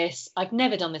reply to this. I've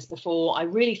never done this before. I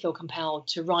really feel compelled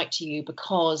to write to you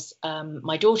because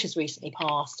my daughter's recently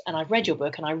passed, and I've read your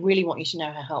book, and I really want you to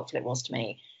know how helpful it was to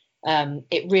me.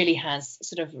 It really has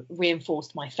sort of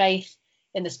reinforced my faith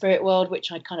in the spirit world,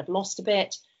 which I'd kind of lost a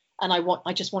bit. And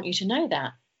I just want you to know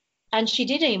that. And she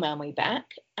did email me back,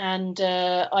 and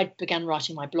I began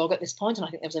writing my blog at this point, and I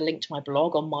think there was a link to my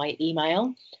blog on my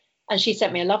email. And she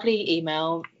sent me a lovely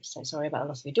email, so sorry about the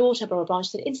loss of your daughter, blah, blah, blah.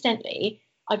 She said, incidentally,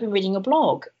 I've been reading your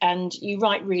blog, and you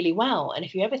write really well. And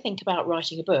if you ever think about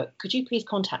writing a book, could you please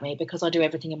contact me, because I do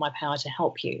everything in my power to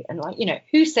help you. And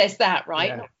who says that, right?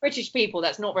 Yeah. Not British people,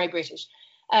 that's not very British.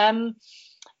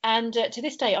 And to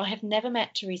this day, I have never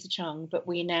met Teresa Chung, but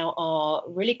we now are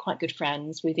really quite good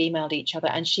friends. We've emailed each other,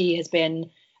 and she has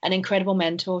been an incredible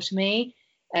mentor to me.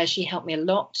 She helped me a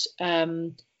lot,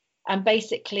 and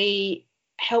basically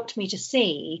helped me to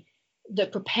see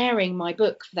that preparing my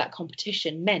book for that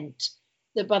competition meant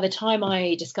that by the time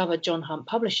I discovered John Hunt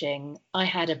Publishing, I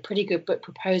had a pretty good book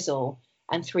proposal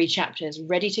and 3 chapters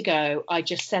ready to go. I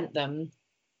just sent them.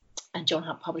 And John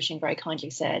Hunt Publishing very kindly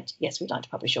said, yes, we'd like to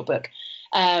publish your book.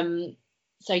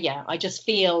 So, yeah, I just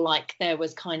feel like there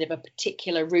was kind of a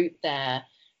particular route there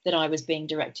that I was being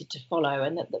directed to follow.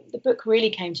 And that the book really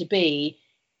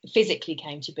physically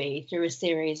came to be through a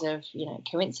series of,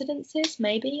 coincidences,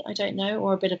 maybe, I don't know,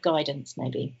 or a bit of guidance,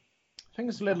 maybe. I think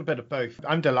it's a little bit of both.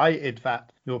 I'm delighted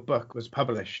that your book was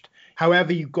published.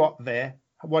 However you got there,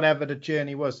 whatever the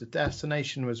journey was, the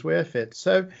destination was worth it.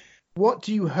 So what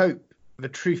do you hope The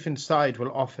Truth Inside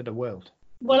will offer the world?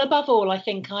 Well, above all, I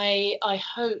think I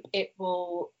hope it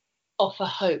will offer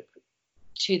hope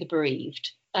to the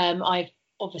bereaved. I've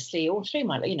obviously, all through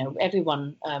my,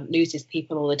 everyone loses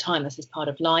people all the time. This is part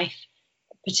of life.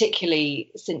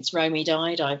 Particularly since Romy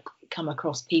died, I've come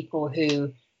across people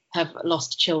who have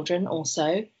lost children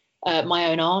also.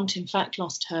 My own aunt, in fact,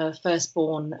 lost her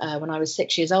firstborn when I was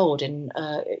 6 years old, and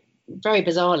very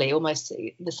bizarrely, almost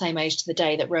the same age to the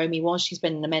day that Romy was. She's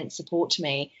been an immense support to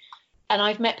me. And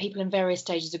I've met people in various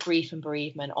stages of grief and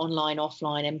bereavement, online,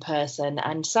 offline, in person.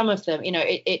 And some of them,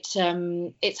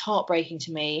 it's heartbreaking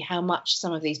to me how much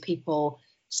some of these people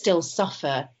still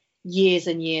suffer years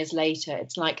and years later.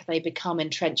 It's like they become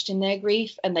entrenched in their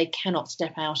grief and they cannot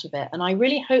step out of it. And I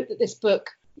really hope that this book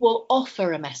will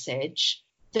offer a message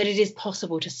that it is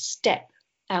possible to step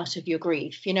out of your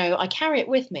grief. I carry it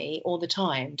with me all the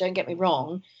time, don't get me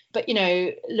wrong, but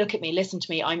look at me, listen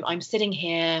to me. I'm sitting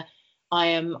here. I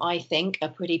am, I think, a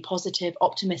pretty positive,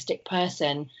 optimistic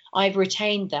person. I've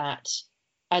retained that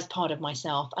as part of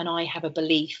myself, and I have a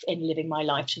belief in living my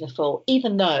life to the full,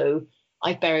 even though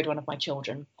I've buried one of my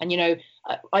children. And, you know,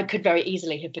 I could very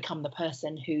easily have become the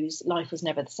person whose life was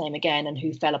never the same again and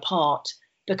who fell apart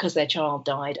because their child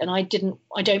died. And I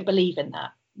don't believe in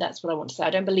that. That's what I want to say.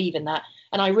 I don't believe in that.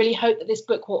 And I really hope that this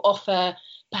book will offer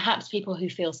perhaps people who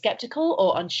feel skeptical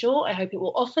or unsure, I hope it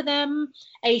will offer them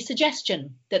a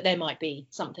suggestion that there might be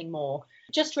something more,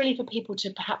 just really for people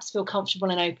to perhaps feel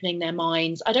comfortable in opening their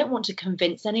minds. I don't want to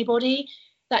convince anybody.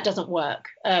 That doesn't work.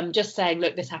 Just saying,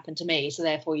 look, this happened to me, so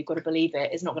therefore you've got to believe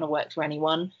it, is not going to work for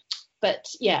anyone. But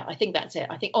yeah, I think that's it.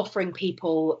 I think offering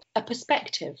people a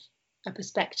perspective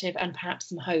and perhaps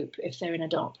some hope if they're in a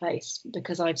dark place,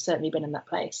 because I've certainly been in that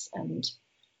place. And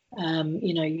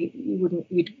you know, you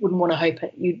wouldn't want to hope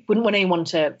it. You wouldn't want anyone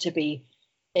to be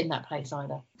in that place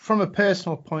either. From a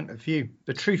personal point of view,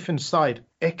 the truth inside,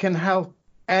 it can help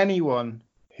anyone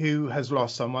who has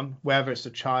lost someone, whether it's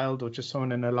a child or just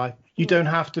someone in their life. You don't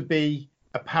have to be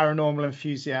a paranormal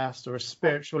enthusiast or a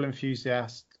spiritual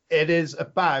enthusiast. It is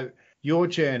about your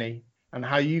journey and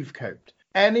how you've coped.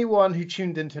 Anyone who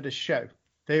tuned into the show,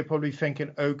 they're probably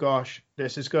thinking, oh gosh,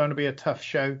 this is going to be a tough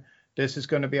show. This is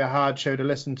going to be a hard show to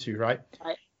listen to, right?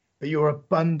 But your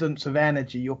abundance of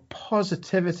energy, your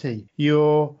positivity,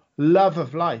 your love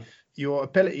of life, your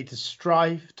ability to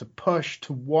strive, to push,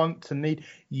 to want, to need,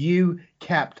 you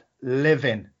kept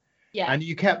living. Yeah. And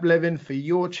you kept living for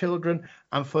your children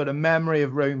and for the memory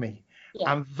of Romy.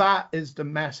 Yeah. And that is the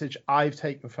message I've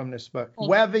taken from this book.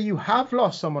 Whether you have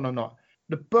lost someone or not,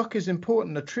 the book is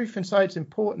important. The truth inside is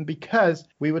important, because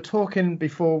we were talking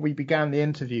before we began the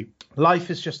interview. Life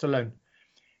is just alone.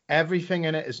 Everything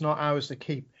in it is not ours to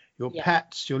keep. Your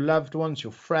pets, your loved ones,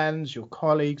 your friends, your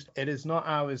colleagues, it is not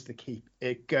ours to keep.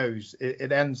 It goes.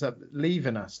 It ends up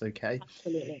leaving us, okay?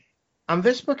 Absolutely. And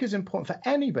this book is important for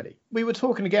anybody. We were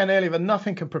talking again earlier that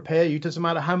nothing can prepare you. It doesn't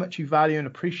matter how much you value and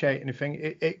appreciate anything.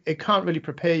 It can't really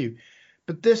prepare you.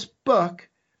 But this book,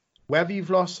 whether you've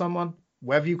lost someone,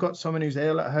 whether you've got someone who's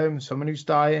ill at home, someone who's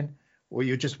dying, or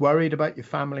you're just worried about your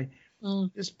family,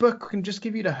 this book can just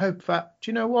give you the hope that, do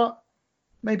you know what?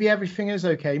 Maybe everything is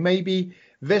okay. Maybe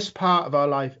this part of our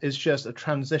life is just a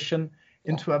transition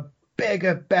into a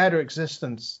bigger, better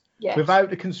existence. Yes. Without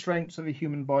the constraints of a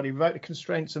human body, without the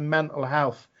constraints of mental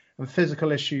health and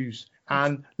physical issues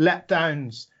and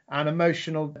letdowns and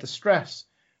emotional distress.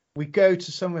 We go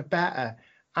to somewhere better.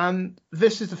 And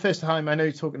this is the first time, I know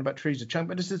you're talking about Teresa Chung,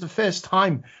 but this is the first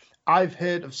time I've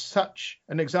heard of such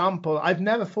an example. I've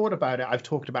never thought about it. I've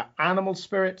talked about animal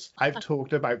spirits. I've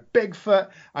talked about Bigfoot.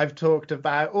 I've talked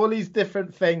about all these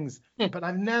different things. But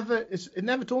it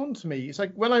never dawned to me. It's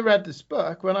like when I read this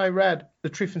book, when I read The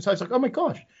Truth Inside, it's like, oh my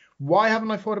gosh, why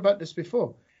haven't I thought about this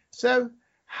before? So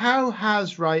how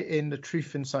has writing The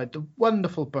Truth Inside, the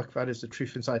wonderful book that is The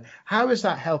Truth Inside, how has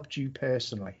that helped you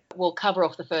personally? We'll cover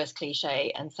off the first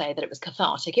cliche and say that it was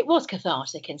cathartic. It was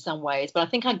cathartic in some ways, but I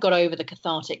think I got over the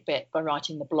cathartic bit by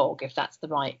writing the blog, if that's the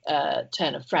right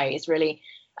turn of phrase, really.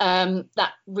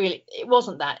 It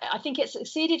wasn't that. I think it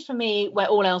succeeded for me where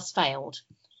all else failed,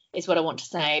 is what I want to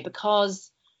say,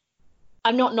 because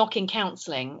I'm not knocking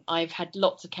counselling. I've had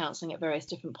lots of counselling at various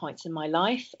different points in my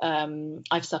life.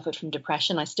 I've suffered from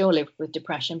depression. I still live with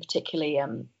depression, particularly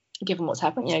given what's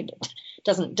happened. You know,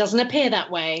 it doesn't appear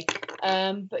that way,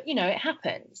 but you know, it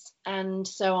happens. And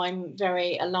so I'm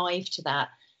very alive to that.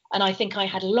 And I think I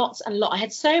had I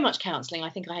had so much counselling.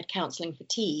 I think I had counselling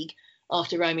fatigue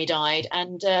after Romy died.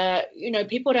 And you know,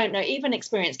 people don't know. Even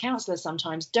experienced counsellors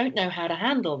sometimes don't know how to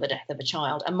handle the death of a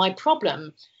child. And my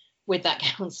problem with that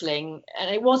counselling,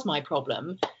 and it was my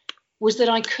problem, was that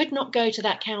I could not go to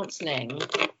that counselling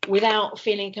without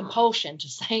feeling compulsion to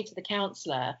say to the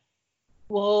counsellor,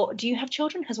 well, do you have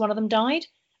children? Has one of them died?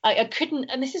 I couldn't,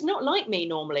 and this is not like me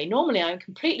normally. Normally, I'm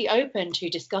completely open to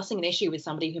discussing an issue with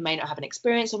somebody who may not have an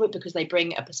experience of it because they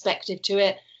bring a perspective to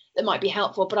it that might be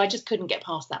helpful, but I just couldn't get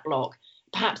past that block.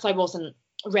 Perhaps I wasn't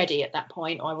ready at that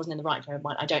point, or I wasn't in the right frame of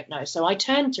mind. I don't know. So I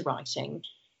turned to writing,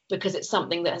 because it's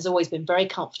something that has always been very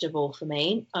comfortable for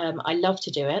me. I love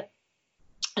to do it.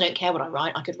 I don't care what I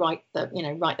write. I could write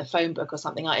the phone book or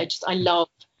something. I love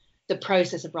the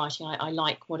process of writing. I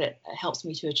like what it helps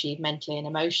me to achieve mentally and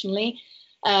emotionally.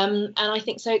 And I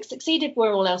think so it succeeded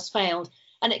where all else failed.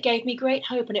 And it gave me great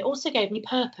hope. And it also gave me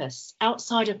purpose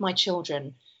outside of my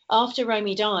children. After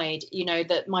Romy died, you know,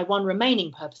 that my one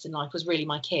remaining purpose in life was really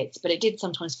my kids. But it did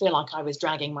sometimes feel like I was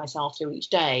dragging myself through each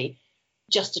day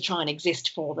just to try and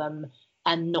exist for them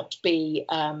and not be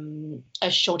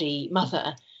a shoddy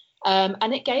mother.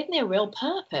 And it gave me a real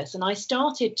purpose. And I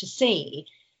started to see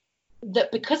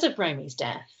that because of Romy's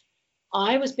death,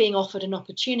 I was being offered an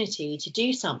opportunity to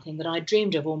do something that I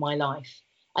dreamed of all my life.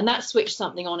 And that switched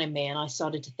something on in me, and I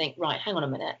started to think, right, hang on a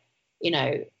minute, you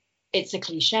know, it's a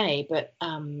cliche, but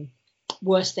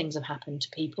worse things have happened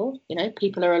to people. You know,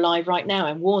 people are alive right now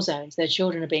in war zones. Their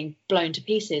children are being blown to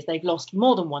pieces. They've lost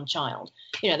more than one child.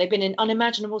 You know, they've been in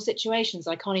unimaginable situations.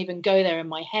 I can't even go there in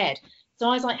my head. So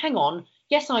I was like, hang on,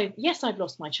 yes, I've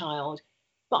lost my child,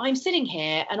 but I'm sitting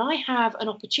here and I have an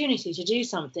opportunity to do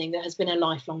something that has been a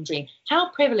lifelong dream.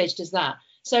 How privileged is that?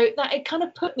 So that it kind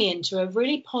of put me into a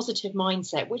really positive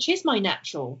mindset, which is my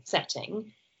natural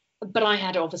setting. But I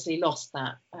had obviously lost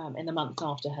that in the months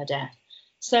after her death.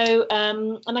 So,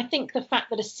 and I think the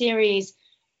fact that a series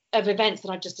of events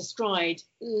that I've just described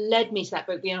led me to that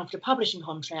book being offered a publishing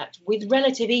contract with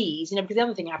relative ease, you know, because the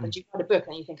other thing happens, you write a book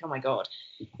and you think, oh my God,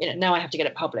 you know, now I have to get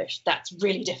it published. That's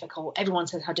really difficult. Everyone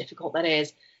says how difficult that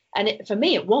is. And for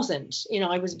me, it wasn't. You know,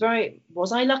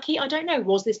 was I lucky? I don't know.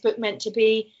 Was this book meant to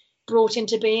be brought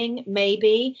into being?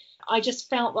 Maybe. I just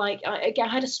felt like I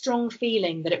had a strong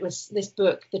feeling that it was this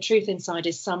book, The Truth Inside,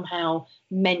 is somehow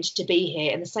meant to be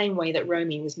here in the same way that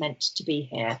Romy was meant to be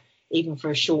here, even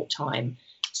for a short time.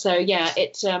 So yeah,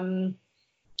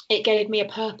 it gave me a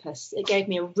purpose. It gave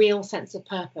me a real sense of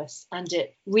purpose, and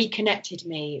it reconnected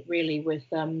me really with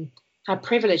how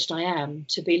privileged I am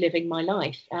to be living my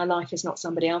life. Our life is not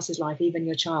somebody else's life, even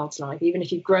your child's life. Even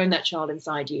if you've grown that child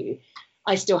inside you,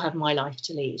 I still have my life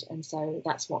to lead. And so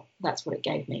that's what it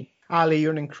gave me. Ali,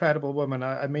 you're an incredible woman.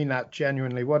 I mean that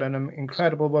genuinely. What an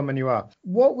incredible woman you are.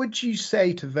 What would you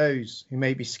say to those who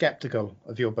may be skeptical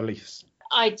of your beliefs?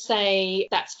 I'd say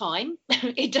that's fine.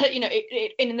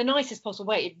 It in the nicest possible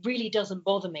way. It really doesn't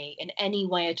bother me in any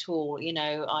way at all. You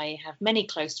know, I have many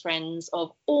close friends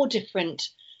of all different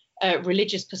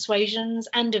religious persuasions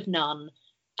and of none,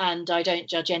 and I don't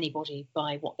judge anybody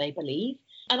by what they believe.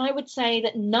 And I would say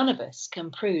that none of us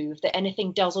can prove that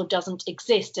anything does or doesn't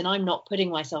exist. And I'm not putting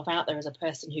myself out there as a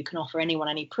person who can offer anyone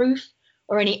any proof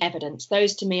or any evidence.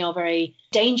 Those to me are very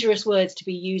dangerous words to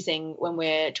be using when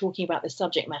we're talking about the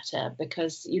subject matter,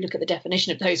 because you look at the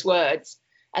definition of those words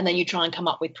and then you try and come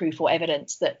up with proof or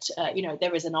evidence that,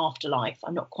 there is an afterlife.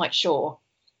 I'm not quite sure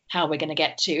how we're going to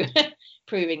get to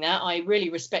proving that. I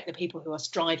really respect the people who are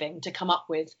striving to come up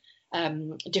with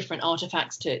different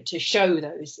artifacts to show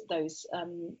those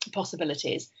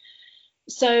possibilities.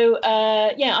 So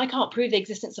I can't prove the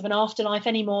existence of an afterlife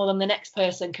any more than the next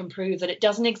person can prove that it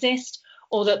doesn't exist,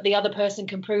 or that the other person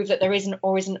can prove that there isn't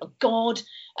or isn't a God.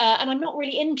 And I'm not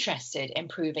really interested in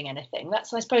proving anything.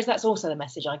 I suppose that's also the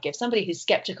message I give. Somebody who's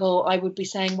skeptical, I would be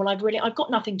saying, well, I've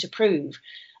got nothing to prove.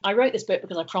 I wrote this book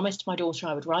because I promised my daughter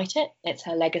I would write it. It's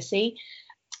her legacy.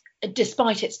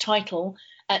 Despite its title,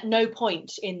 at no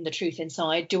point in The Truth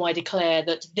Inside do I declare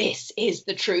that this is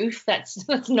the truth. That's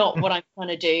not what I'm trying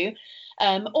to do.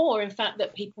 Or in fact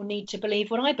that people need to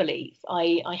believe what I believe.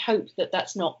 I hope that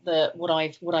that's not what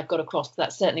I've got across.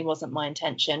 That certainly wasn't my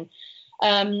intention.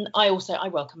 I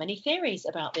welcome any theories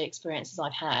about the experiences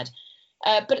I've had.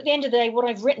 But at the end of the day, what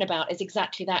I've written about is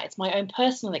exactly that. It's my own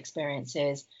personal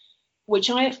experiences,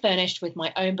 which I have furnished with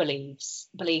my own beliefs,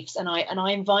 and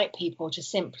I invite people to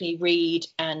simply read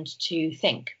and to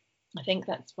think. I think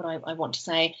that's what I want to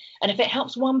say. And if it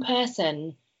helps one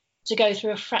person to go through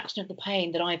a fraction of the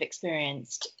pain that I've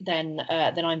experienced, then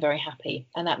I'm very happy.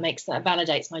 And that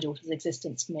validates my daughter's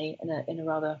existence for me in a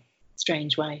rather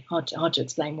strange way, hard to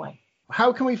explain way.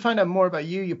 How can we find out more about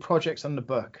you, your projects, and the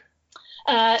book?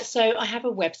 So I have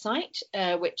a website,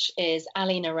 which is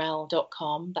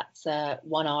alinorel.com. That's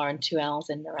 1 R and 2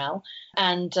 L's in Norel.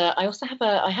 And I also have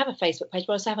a Facebook page,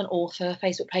 but I also have an author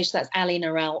Facebook page. So that's Ali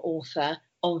Norel Author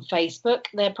on Facebook.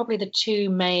 They're probably the two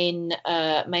main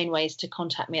ways to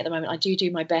contact me at the moment. I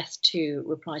do my best to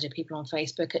reply to people on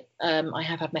Facebook. I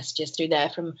have had messages through there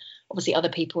from obviously other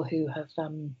people who have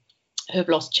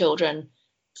lost children.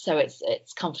 So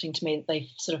it's comforting to me that they've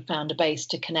sort of found a base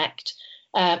to connect.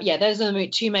 Those are the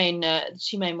two main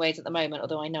ways at the moment,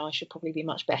 although I know I should probably be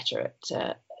much better at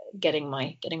getting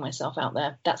myself out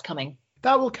there. That's coming.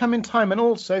 That will come in time. And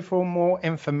also, for more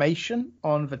information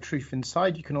on The Truth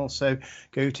Inside, you can also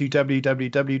go to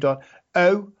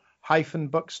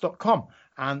www.o-books.com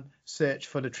and search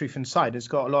for The Truth Inside. It's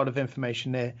got a lot of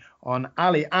information there on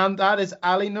Ali, and that is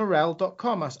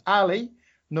alinorel.com. That's Ali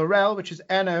Norel, which is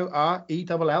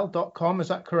NORELL.com. Is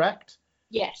that correct?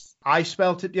 Yes. I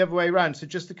spelt it the other way around. So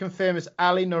just to confirm, it's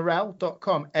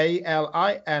alinorel.com,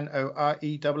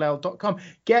 ALINORELL.com.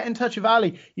 Get in touch with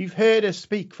Ali. You've heard her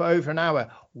speak for over an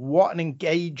hour. What an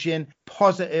engaging,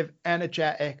 positive,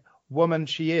 energetic woman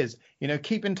she is.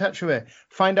 Keep in touch with her.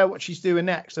 Find out what she's doing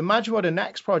next. Imagine what her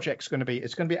next project's going to be.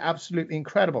 It's going to be absolutely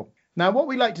incredible. Now, what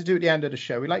we like to do at the end of the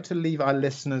show, we like to leave our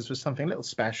listeners with something a little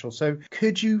special. So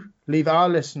could you leave our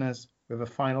listeners with a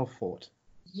final thought.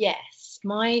 Yes,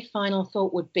 my final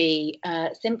thought would be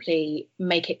simply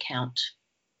make it count.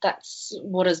 That's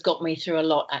what has got me through a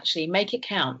lot, actually. Make it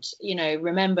count. You know,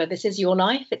 remember, this is your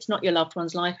life. It's not your loved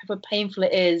one's life. However painful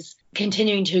it is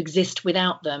continuing to exist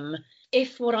without them.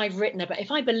 If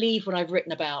I believe what I've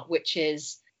written about, which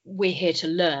is we're here to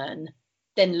learn,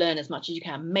 then learn as much as you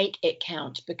can. Make it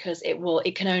count, because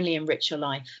it can only enrich your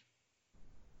life.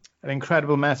 An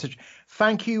incredible message.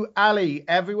 Thank you, Ali.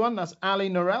 Everyone, that's Ali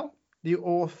Norell, the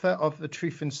author of The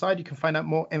Truth Inside. You can find out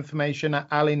more information at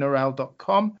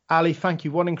alinorell.com. Ali, thank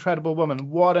you. What an incredible woman.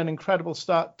 What an incredible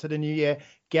start to the new year.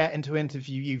 Getting to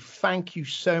interview you. Thank you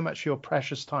so much for your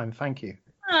precious time. Thank you.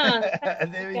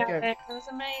 There we go. That was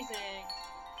amazing.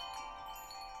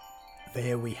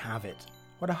 There we have it.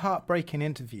 What a heartbreaking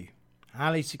interview.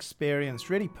 Ali's experience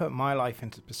really put my life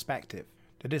into perspective.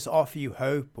 Did this offer you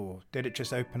hope, or did it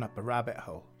just open up a rabbit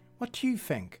hole? What do you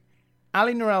think?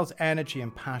 Ali Norell's energy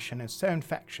and passion is so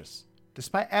infectious.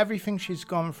 Despite everything she's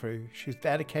gone through, she's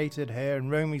dedicated her and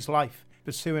Romy's life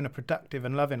pursuing a productive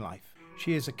and loving life.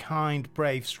 She is a kind,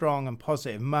 brave, strong and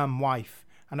positive mum, wife,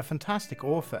 and a fantastic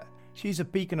author. She's a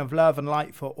beacon of love and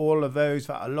light for all of those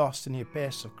that are lost in the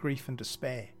abyss of grief and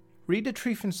despair. Read The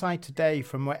Truth Inside today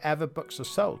from wherever books are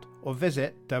sold, or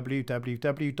visit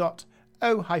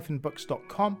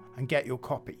www.o-books.com and get your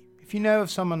copy. If you know of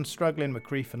someone struggling with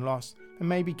grief and loss, then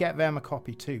maybe get them a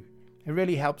copy too. It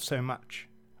really helps so much.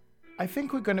 I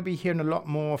think we're going to be hearing a lot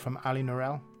more from Ali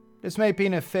Norell. This may have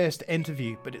been her first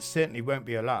interview, but it certainly won't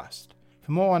be her last.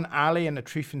 For more on Ali and The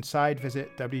Truth Inside,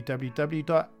 visit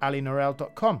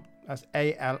www.alinorell.com. That's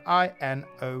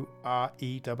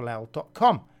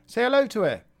ALINORELL.com. Say hello to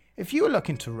her. If you are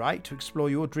looking to write to explore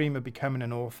your dream of becoming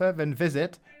an author, then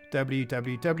visit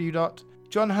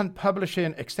John Hunt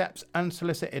Publishing accepts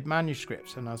unsolicited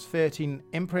manuscripts and has 13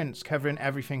 imprints covering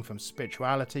everything from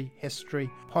spirituality, history,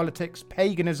 politics,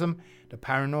 paganism, the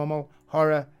paranormal,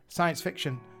 horror, science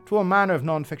fiction, to all manner of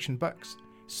non-fiction books.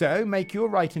 So make your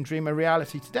writing dream a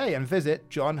reality today and visit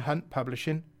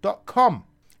johnhuntpublishing.com.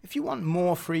 If you want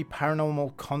more free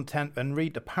paranormal content, then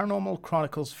read the Paranormal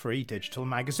Chronicles free digital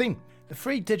magazine. The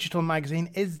free digital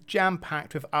magazine is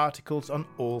jam-packed with articles on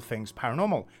all things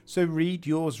paranormal. So read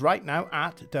yours right now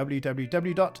at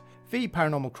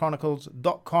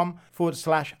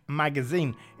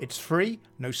www.theparanormalchronicles.com/magazine. It's free,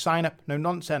 no sign up, no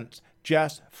nonsense,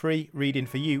 just free reading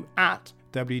for you at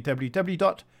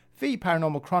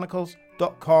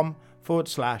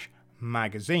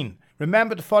www.theparanormalchronicles.com/magazine.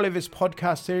 Remember to follow this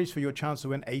podcast series for your chance to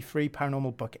win a free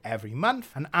paranormal book every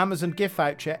month, an Amazon gift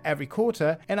voucher every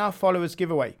quarter in our followers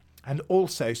giveaway, and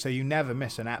also so you never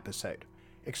miss an episode.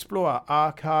 Explore our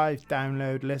archive,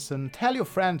 download, listen, tell your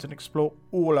friends and explore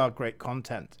all our great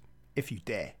content, if you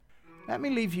dare. Let me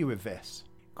leave you with this.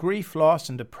 Grief, loss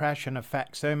and depression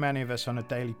affect so many of us on a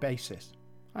daily basis.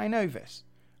 I know this.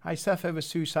 I suffer with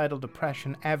suicidal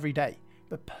depression every day,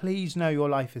 but please know your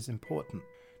life is important.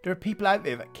 There are people out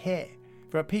there that care.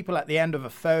 There are people at the end of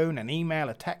a phone, an email,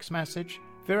 a text message.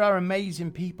 There are amazing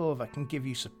people that can give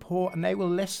you support and they will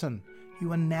listen.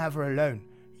 You are never alone.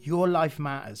 Your life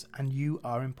matters and you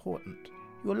are important.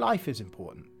 Your life is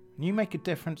important and you make a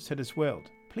difference to this world.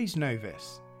 Please know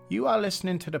this. You are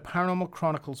listening to the Paranormal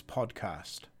Chronicles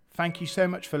podcast. Thank you so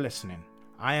much for listening.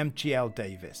 I am GL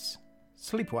Davis.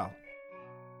 Sleep well.